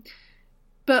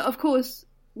 But of course,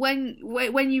 when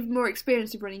you've more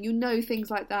experience of running, you know things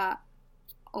like that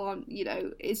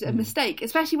is a mistake,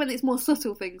 especially when it's more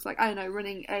subtle things, like, I don't know,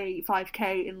 running a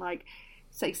 5k in like,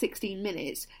 say, 16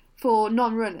 minutes. For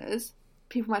non-runners,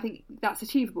 people might think that's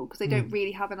achievable because they don't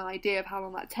really have an idea of how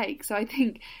long that takes. So I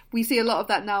think we see a lot of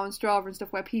that now on Strava and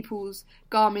stuff, where people's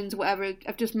Garmin's or whatever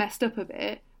have just messed up a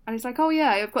bit, and it's like, oh yeah,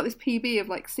 I've got this PB of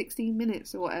like 16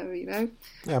 minutes or whatever,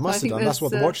 Yeah, must have done. That's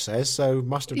what the watch says, so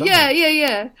must have done that.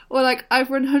 Yeah. Or like, I've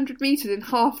run 100 metres in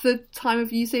half the time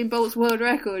of Usain Bolt's world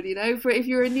record, For if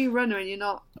you're a new runner and you're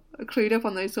not clued up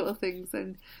on those sort of things,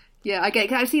 then yeah, I get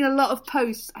it. I've seen a lot of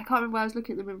posts, I can't remember where I was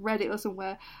looking at them, in Reddit or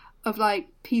somewhere, of like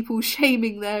people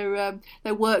shaming their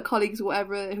work colleagues or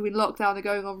whatever who in lockdown are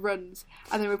going on runs,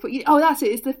 and they report, oh, that's it,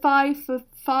 it's the 5 for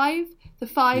 5, the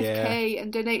 5k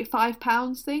and donate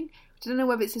 £5 thing. I don't know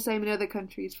whether it's the same in other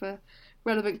countries for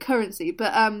relevant currency,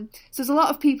 but so there's a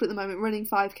lot of people at the moment running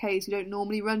 5ks who don't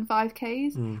normally run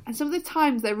 5ks, and some of the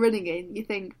times they're running in, you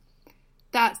think,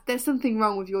 there's something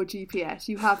wrong with your GPS.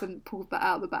 You haven't pulled that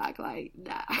out of the bag. Like,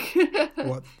 nah.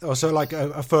 What? Oh, so like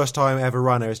a first time ever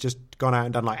runner has just gone out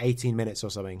and done like 18 minutes or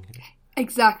something.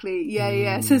 Exactly.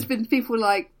 Yeah. So there's been people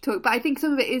like talk, but I think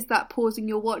some of it is that pausing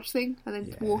your watch thing and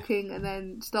then walking and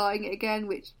then starting it again,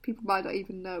 which people might not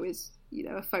even know is,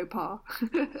 a faux pas.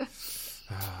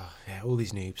 Yeah, all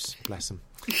these noobs, bless them.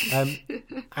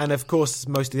 And of course,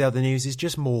 most of the other news is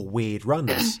just more weird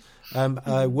runs.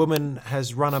 A woman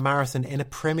has run a marathon in a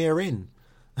Premier Inn.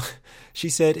 She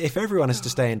said, if everyone has to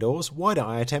stay indoors, why don't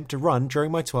I attempt to run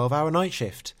during my 12-hour night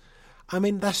shift? I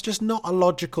mean, that's just not a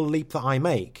logical leap that I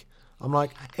make. I'm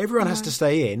like, everyone has to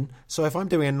stay in, so if I'm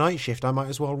doing a night shift, I might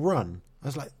as well run. I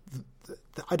was like,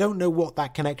 I don't know what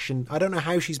that connection, I don't know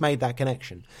how she's made that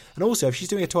connection. And also, if she's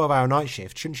doing a 12-hour night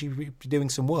shift, shouldn't she be doing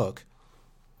some work?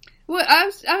 Well, I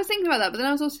was thinking about that, but then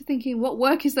I was also thinking, what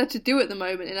work is there to do at the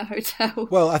moment in a hotel?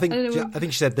 Well, I think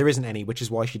she said there isn't any, which is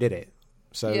why she did it.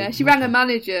 So yeah, she rang her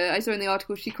manager. I saw in the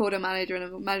article she called her manager, and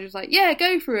her manager was like, "Yeah,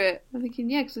 go for it." I'm thinking,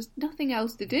 yeah, because there's nothing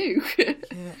else to do. Yeah,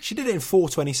 she did it in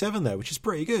 4:27 though, which is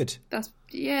pretty good.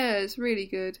 It's really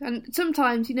good. And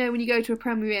sometimes, you know, when you go to a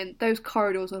Premier Inn, those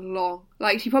corridors are long.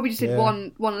 Like she probably just did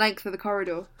one length of the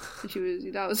corridor,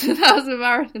 and that was a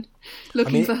marathon,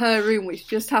 looking for her room, which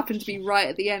just happened to be right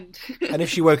at the end. And if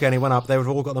she woke anyone up, they would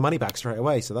have all got the money back straight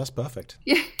away. So that's perfect.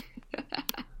 Yeah.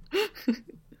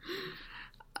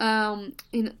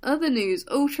 In other news,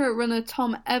 ultra runner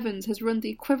Tom Evans has run the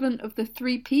equivalent of the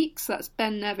Three Peaks, that's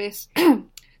Ben Nevis,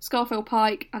 Scafell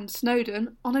Pike and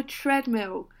Snowdon, on a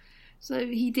treadmill. So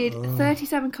he did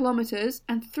 37 kilometres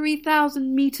and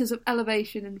 3,000 metres of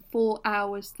elevation in 4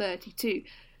 hours 32.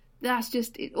 That's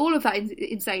just, all of that is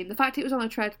insane. The fact it was on a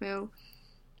treadmill,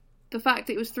 the fact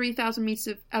it was 3,000 metres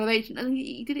of elevation, and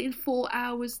he did it in 4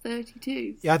 hours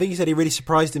 32. Yeah, I think he said he really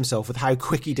surprised himself with how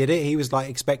quick he did it. He was like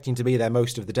expecting to be there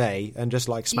most of the day and just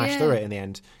like smashed through it in the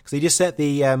end. Because he just set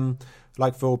the,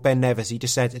 like for Ben Nevis, he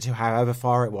just set it to however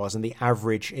far it was and the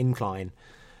average incline.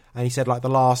 And he said like the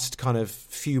last kind of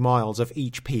few miles of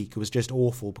each peak was just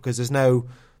awful because there's no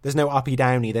uppy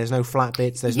downy, there's no flat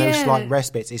bits, there's no slight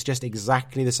rest bits. It's just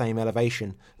exactly the same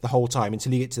elevation the whole time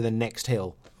until you get to the next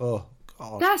hill. Oh.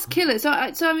 God. That's killer. So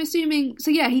I'm assuming. So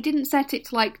yeah, he didn't set it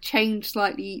to like change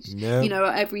slightly, you know,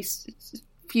 every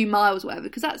few miles, or whatever.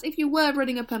 Because that's if you were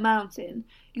running up a mountain,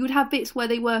 you would have bits where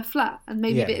they were flat and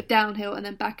maybe a bit of downhill and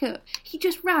then back up. He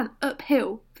just ran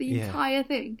uphill the entire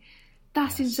thing.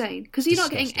 That's insane. Because you're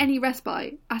not getting any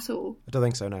respite at all. I don't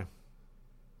think so. No.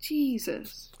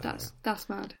 Jesus, that's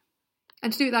mad.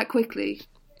 And to do it that quickly.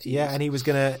 Jesus. Yeah, and he was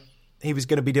gonna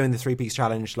be doing the Three Peaks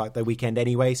Challenge like the weekend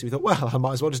anyway, so we thought, well, I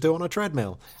might as well just do it on a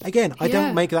treadmill. Again, I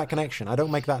don't make that connection. I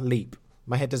don't make that leap.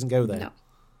 My head doesn't go there.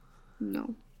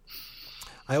 No.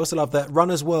 I also love that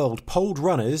Runner's World polled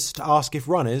runners to ask if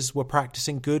runners were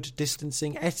practicing good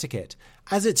distancing etiquette.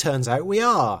 As it turns out, we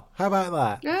are. How about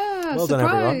that? Yeah, well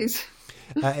surprise. Done,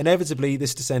 everyone. Inevitably,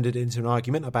 this descended into an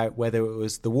argument about whether it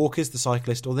was the walkers, the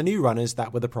cyclists, or the new runners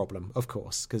that were the problem, of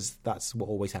course, because that's what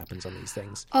always happens on these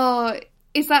things. Oh,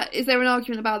 is there an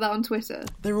argument about that on Twitter?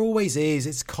 There always is.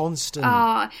 It's constant.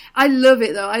 I love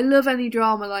it though. I love any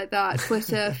drama like that.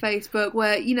 Twitter, Facebook,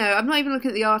 where, you know, I'm not even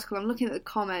looking at the article, I'm looking at the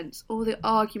comments. All the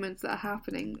arguments that are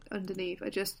happening underneath are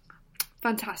just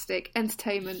fantastic.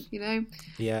 Entertainment, you know?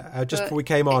 Yeah, before we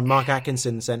came on, Mark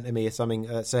Atkinson sent to me something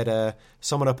that said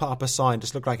someone had put up a sign,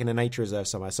 just looked like in a nature reserve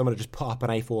somewhere. Someone had just put up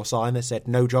an A4 sign that said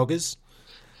no joggers.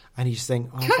 And you just think,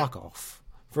 oh, fuck off.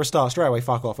 For a start, straight away,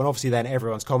 fuck off. And obviously then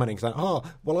everyone's commenting, saying, oh,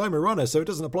 well, I'm a runner, so it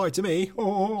doesn't apply to me.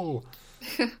 Oh.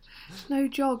 No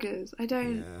joggers.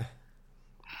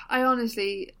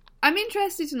 I'm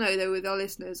interested to know, though, with our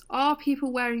listeners, are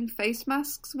people wearing face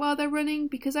masks while they're running?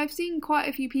 Because I've seen quite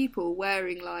a few people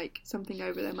wearing, like, something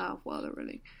over their mouth while they're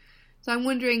running. So I'm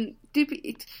wondering,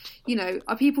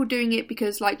 are people doing it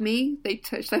because, like me, they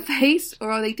touch their face?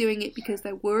 Or are they doing it because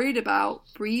they're worried about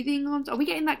breathing on? Are we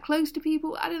getting that close to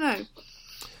people? I don't know.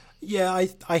 Yeah,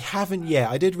 I haven't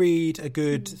yet. I did read a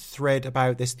good thread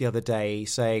about this the other day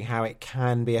saying how it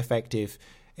can be effective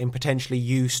in potentially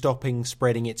you stopping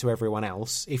spreading it to everyone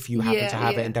else if you happen to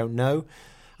have it and don't know.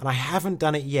 And I haven't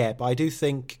done it yet, but I do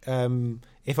think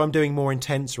if I'm doing more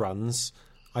intense runs,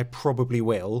 I probably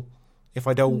will. If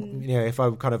I don't, if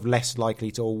I'm kind of less likely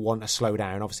to want to slow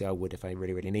down, obviously I would if I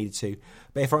really, really needed to.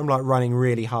 But if I'm like running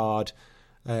really hard,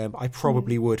 I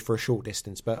probably would for a short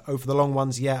distance, but over the long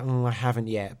ones, I haven't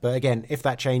yet. But again, if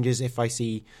that changes, if I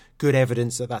see good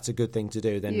evidence that that's a good thing to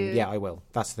do, then I will.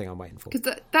 That's the thing I'm waiting for.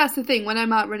 Because that's the thing, when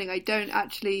I'm out running, I don't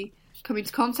actually come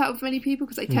into contact with many people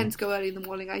because I tend to go early in the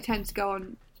morning. I tend to go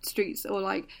on streets or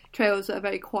like trails that are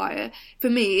very quiet. For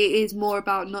me, it is more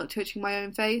about not touching my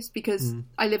own face because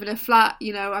I live in a flat,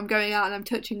 I'm going out and I'm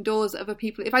touching doors of other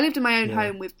people. If I lived in my own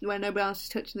home where nobody else is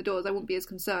touching the doors, I wouldn't be as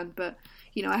concerned, but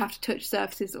I have to touch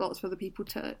surfaces that lots of other people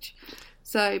touch.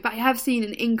 So, but I have seen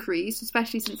an increase,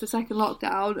 especially since the second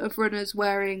lockdown, of runners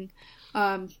wearing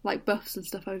like buffs and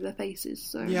stuff over their faces.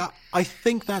 So yeah, I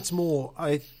think that's more.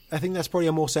 I think that's probably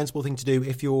a more sensible thing to do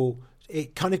if you're.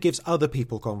 It kind of gives other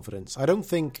people confidence. I don't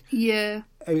think. Yeah.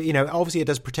 Obviously it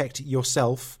does protect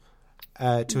yourself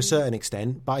to a certain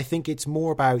extent, but I think it's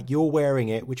more about you're wearing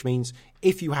it, which means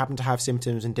if you happen to have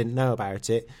symptoms and didn't know about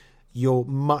it, you're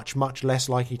much, much less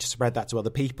likely to spread that to other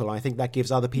people. I think that gives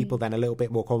other people then a little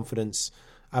bit more confidence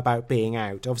about being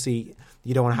out. Obviously,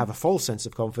 you don't want to have a false sense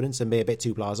of confidence and be a bit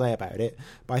too blasé about it,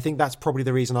 but I think that's probably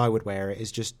the reason I would wear it,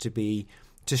 is just to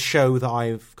show that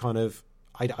I've kind of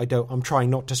I'm trying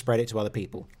not to spread it to other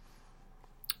people.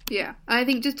 Yeah, I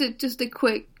think just a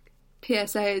quick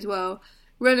PSA as well.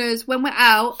 Runners, when we're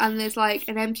out and there's like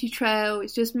an empty trail,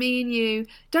 it's just me and you,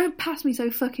 don't pass me so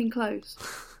fucking close.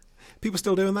 People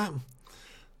still doing that?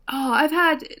 Oh, I've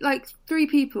had like 3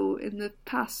 people in the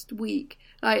past week.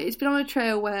 Like, it's been on a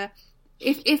trail where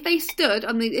if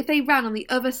they ran on the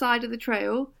other side of the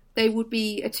trail, they would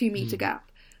be a 2-meter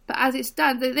gap. But as it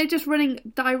stands, they're just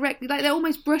running directly, like they're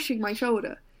almost brushing my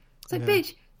shoulder. It's like,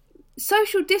 bitch,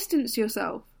 social distance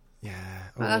yourself. Yeah.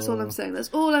 That's all I'm saying. That's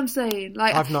all I'm saying.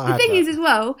 Like, I've not the thing had is, that. as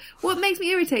well, what makes me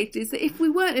irritated is that if we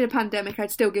weren't in a pandemic,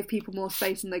 I'd still give people more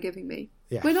space than they're giving me.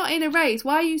 Yeah. We're not in a race.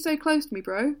 Why are you so close to me,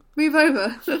 bro? Move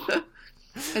over.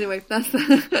 Anyway, that's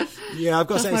the... Yeah, I've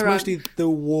got to say, it's my mostly the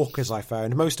walkers I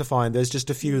found. Most are fine. There's just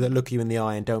a few that look you in the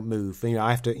eye and don't move.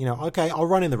 I have to, okay, I'll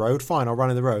run in the road. Fine, I'll run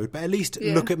in the road. But at least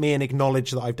look at me and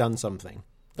acknowledge that I've done something.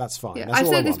 That's fine. Yeah, That's I've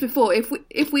all said I this want. before.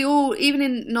 If we all, even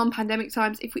in non-pandemic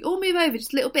times, if we all move over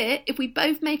just a little bit, if we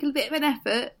both make a bit of an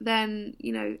effort, then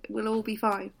we'll all be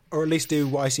fine. Or at least do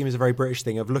what I assume is a very British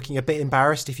thing of looking a bit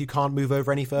embarrassed if you can't move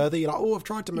over any further. You're like, I've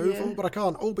tried to move, but I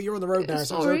can't. Oh, but you're on the road now,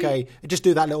 so it's okay. And just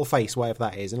do that little face, whatever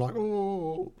that is, and like,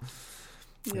 oh.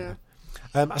 Yeah.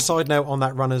 A side note on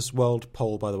that Runner's World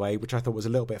poll, by the way, which I thought was a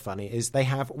little bit funny, is they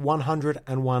have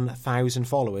 101,000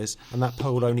 followers, and that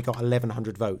poll only got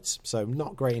 1,100 votes. So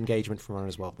not great engagement from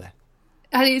Runner's World there.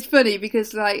 And it's funny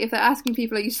because, like, if they're asking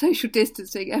people, are you social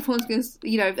distancing? Everyone's going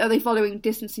to, are they following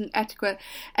distancing etiquette?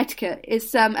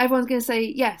 It's everyone's going to say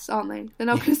yes, aren't they? They're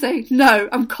not going to say no.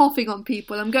 I'm coughing on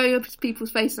people. I'm going up to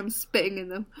people's faces. I'm spitting in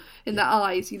them, in their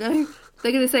eyes. They're going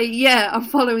to say, yeah, I'm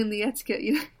following the etiquette.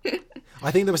 I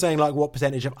think they were saying, like, what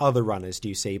percentage of other runners do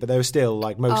you see? But they were still,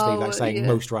 like, mostly saying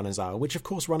most runners are, which, of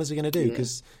course, runners are going to do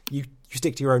because you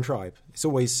stick to your own tribe. It's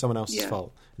always someone else's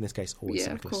fault. In this case, always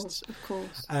cyclists. Of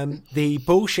course. The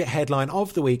bullshit headline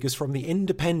of the week was from The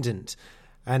Independent,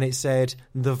 and it said,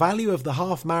 "The value of the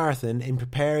half marathon in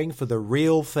preparing for the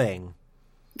real thing."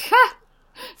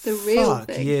 The real Fuck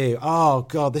thing. you. Oh,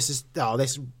 God, this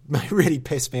really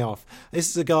pissed me off. This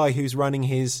is a guy who's running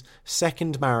his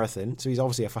second marathon, so he's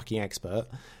obviously a fucking expert,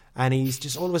 and he's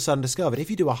just all of a sudden discovered if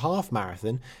you do a half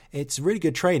marathon, it's really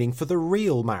good training for the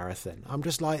real marathon. I'm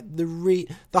just like, the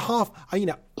half...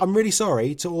 I'm really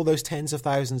sorry to all those tens of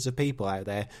thousands of people out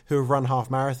there who have run half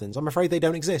marathons. I'm afraid they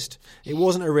don't exist. It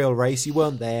wasn't a real race. You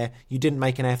weren't there. You didn't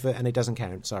make an effort, and it doesn't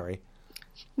count. Sorry.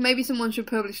 Maybe someone should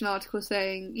publish an article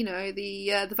saying,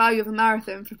 the value of a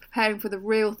marathon for preparing for the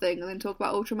real thing, and then talk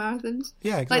about ultra marathons.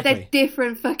 Yeah, exactly. Like, they're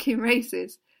different fucking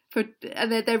races,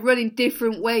 and they're running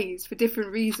different ways for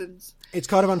different reasons. It's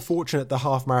kind of unfortunate the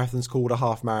half marathon's called a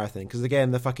half marathon, because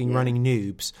again, the fucking running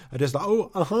noobs are just like,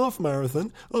 oh, a half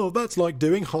marathon? Oh, that's like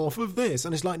doing half of this.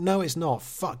 And it's like, no, it's not.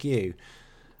 Fuck you.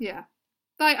 Yeah.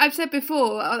 Like I've said it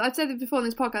before on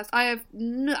this podcast,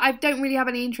 I don't really have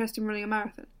any interest in running a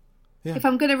marathon. Yeah. If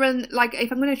I'm going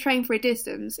to train for a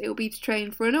distance, it will be to train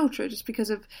for an ultra, just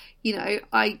because of,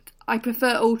 I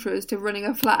prefer ultras to running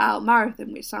a flat out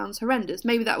marathon, which sounds horrendous.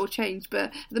 Maybe that will change,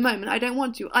 but at the moment I don't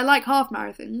want to. I like half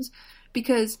marathons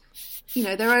because,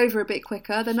 they're over a bit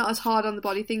quicker. They're not as hard on the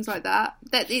body, things like that.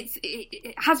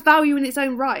 It has value in its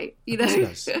own right, Of course it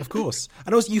does. Of course.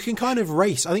 And also you can kind of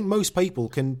race. I think most people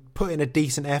can put in a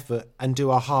decent effort and do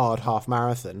a hard half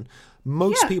marathon.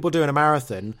 Most people doing a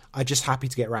marathon are just happy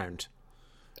to get round.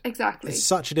 Exactly. It's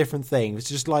such a different thing. It's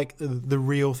just like the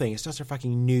real thing. It's just a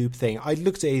fucking noob thing. I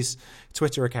looked at his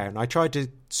Twitter account and I tried to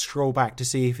scroll back to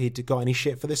see if he'd got any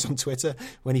shit for this on Twitter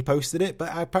when he posted it,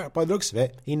 but by the looks of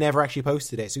it, he never actually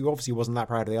posted it, so he obviously wasn't that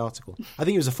proud of the article. I think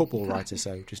he was a football writer,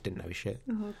 so just didn't know his shit.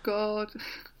 Oh, God.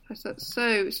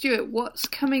 So, Stuart, what's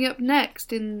coming up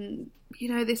next in...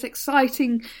 these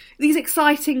exciting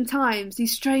times,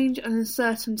 these strange and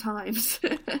uncertain times.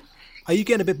 Are you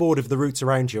getting a bit bored of the routes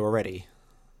around you already?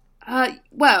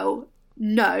 Well,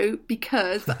 No,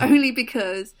 only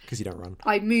because you don't run.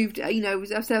 I moved,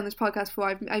 I've said on this podcast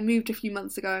before, I moved a few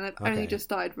months ago and I've only just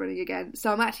started running again.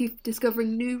 So I'm actually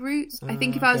discovering new routes. I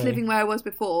think if I was living where I was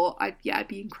before, I'd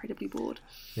be incredibly bored.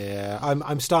 Yeah,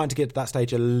 I'm starting to get to that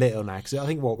stage a little now, because I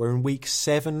think we're in week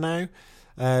 7 now.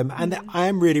 And I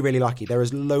am really, really lucky. There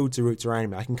is loads of routes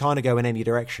around me. I can kind of go in any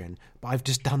direction, but I've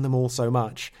just done them all so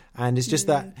much. And it's just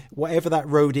that whatever that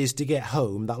road is to get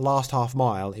home, that last half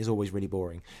mile is always really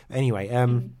boring. Anyway,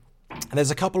 there's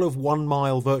a couple of 1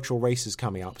 mile virtual races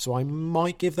coming up, so I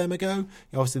might give them a go.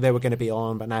 Obviously, they were going to be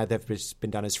on, but now they've just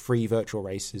been done as free virtual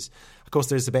races. Of course,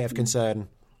 there's a bit of concern.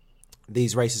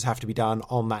 These races have to be done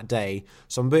on that day,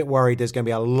 so I'm a bit worried there's going to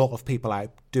be a lot of people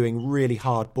out doing really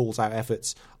hard balls-out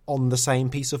efforts on the same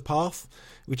piece of path,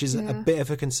 which is a bit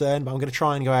of a concern, but I'm going to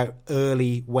try and go out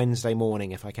early Wednesday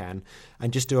morning if I can,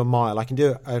 and just do a mile. I can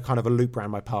do a kind of a loop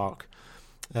around my park.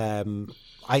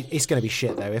 It's going to be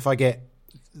shit, though. If I get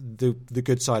the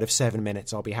good side of 7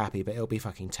 minutes, I'll be happy, but it'll be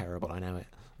fucking terrible, I know it.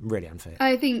 Really unfair.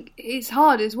 I think it's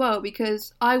hard as well,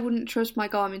 because I wouldn't trust my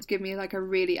Garmin to give me like a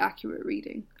really accurate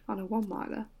reading on a 1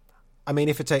 miler. I mean,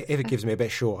 if it gives me a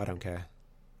bit short, I don't care.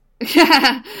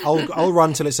 Yeah. I'll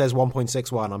run till it says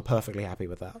 1.61. I'm perfectly happy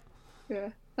with that. Yeah.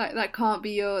 That can't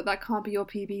be your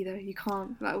PB though. You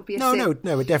can't. That would be a no.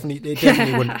 It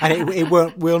definitely wouldn't, and it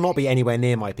will not be anywhere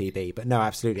near my PB. But no,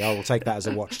 absolutely, I will take that as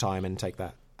a watch time and take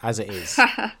that as it is.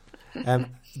 Do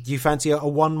you fancy a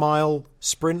 1 mile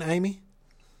sprint, Amy?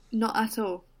 Not at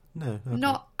all. No, okay.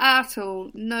 Not at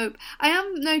all. Nope. I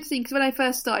am noticing, because when I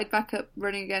first started back up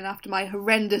running again after my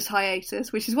horrendous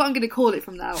hiatus, which is what I'm going to call it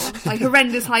from now on, my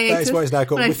horrendous hiatus. That is what it's now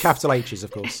called, with capital H's,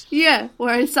 of course. Yeah,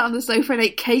 where I sat on the sofa and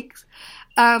ate cakes.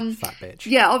 Fat bitch.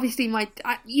 Yeah, obviously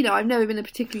I've never been a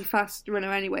particularly fast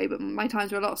runner anyway, but my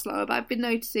times are a lot slower. But I've been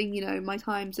noticing, my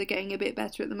times are getting a bit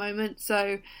better at the moment.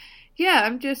 So,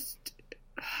 yeah,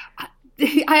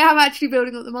 I am actually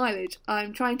building up the mileage.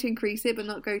 I'm trying to increase it, but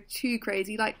not go too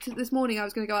crazy. Like this morning, I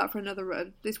was going to go out for another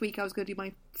run. This week, I was going to do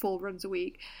my 4 runs a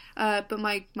week. But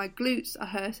my glutes are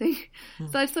hurting.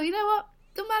 So I just thought, you know what?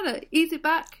 Don't matter. Ease it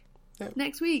back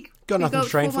next week. Got nothing to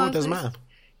train for. It doesn't matter.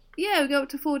 Yeah, we go up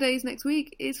to 4 days next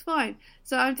week. It's fine.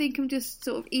 So I think I'm just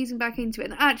sort of easing back into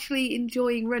it and actually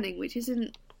enjoying running, which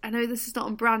isn't... I know this is not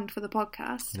on brand for the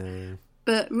podcast. No.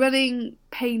 But running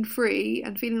pain-free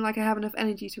and feeling like I have enough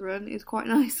energy to run is quite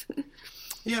nice.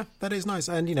 Yeah, that is nice.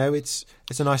 And, it's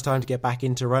a nice time to get back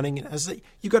into running.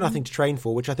 You've got nothing to train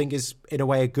for, which I think is, in a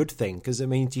way, a good thing, because it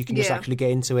means you can just actually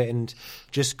get into it and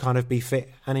just kind of be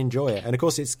fit and enjoy it. And, of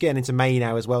course, it's getting into May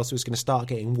now as well, so it's going to start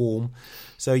getting warm.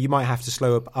 So you might have to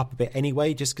slow up a bit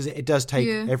anyway, just because it does take...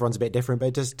 Yeah. Everyone's a bit different, but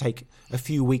it does take a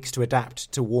few weeks to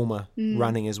adapt to warmer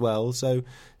running as well. So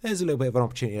there's a little bit of an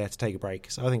opportunity there to take a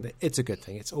break. So I think that it's a good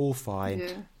thing. It's all fine.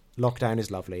 Yeah. Lockdown is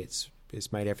lovely. It's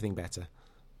made everything better.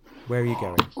 Where are you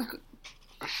going?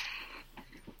 I've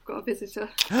got a visitor.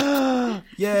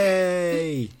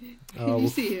 Yay! Did you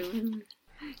see him?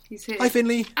 He's here. Hi,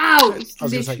 Finley. Ow! He's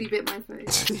literally bit my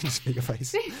face. He just bit your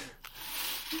face. I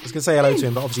was going to say hello to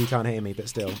him, but obviously you can't hear me, but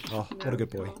still. Oh, no, what a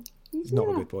good boy. He's not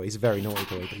a good boy. He's a very naughty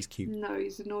boy, but he's cute. No,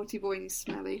 he's a naughty boy and he's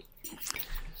smelly.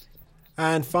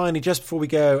 And finally, just before we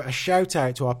go, a shout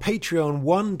out to our Patreon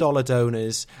 $1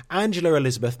 donors: Angela,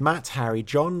 Elizabeth, Matt, Harry,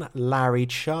 John, Larry,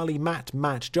 Charlie, Matt,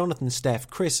 Jonathan, Steph,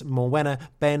 Chris, Morwenna,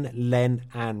 Ben, Len,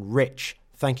 and Rich.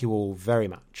 Thank you all very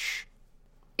much.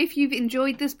 If you've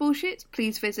enjoyed this bullshit,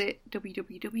 please visit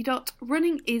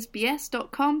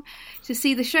www.runningisbs.com to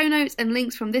see the show notes and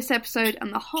links from this episode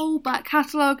and the whole back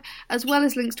catalogue, as well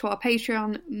as links to our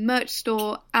Patreon, merch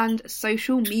store, and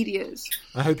social medias.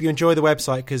 I hope you enjoy the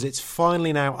website, because it's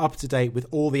finally now up to date with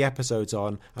all the episodes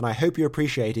on, and I hope you're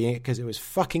appreciating it, because it was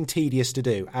fucking tedious to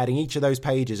do, adding each of those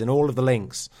pages and all of the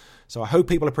links. So I hope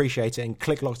people appreciate it and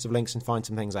click lots of links and find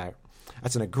some things out.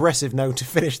 That's an aggressive note to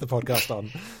finish the podcast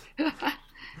on.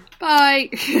 Bye.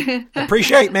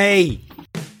 Appreciate me.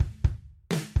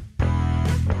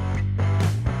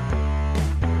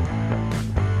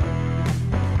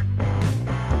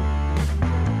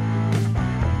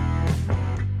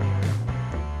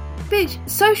 Bitch,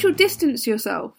 social distance yourself.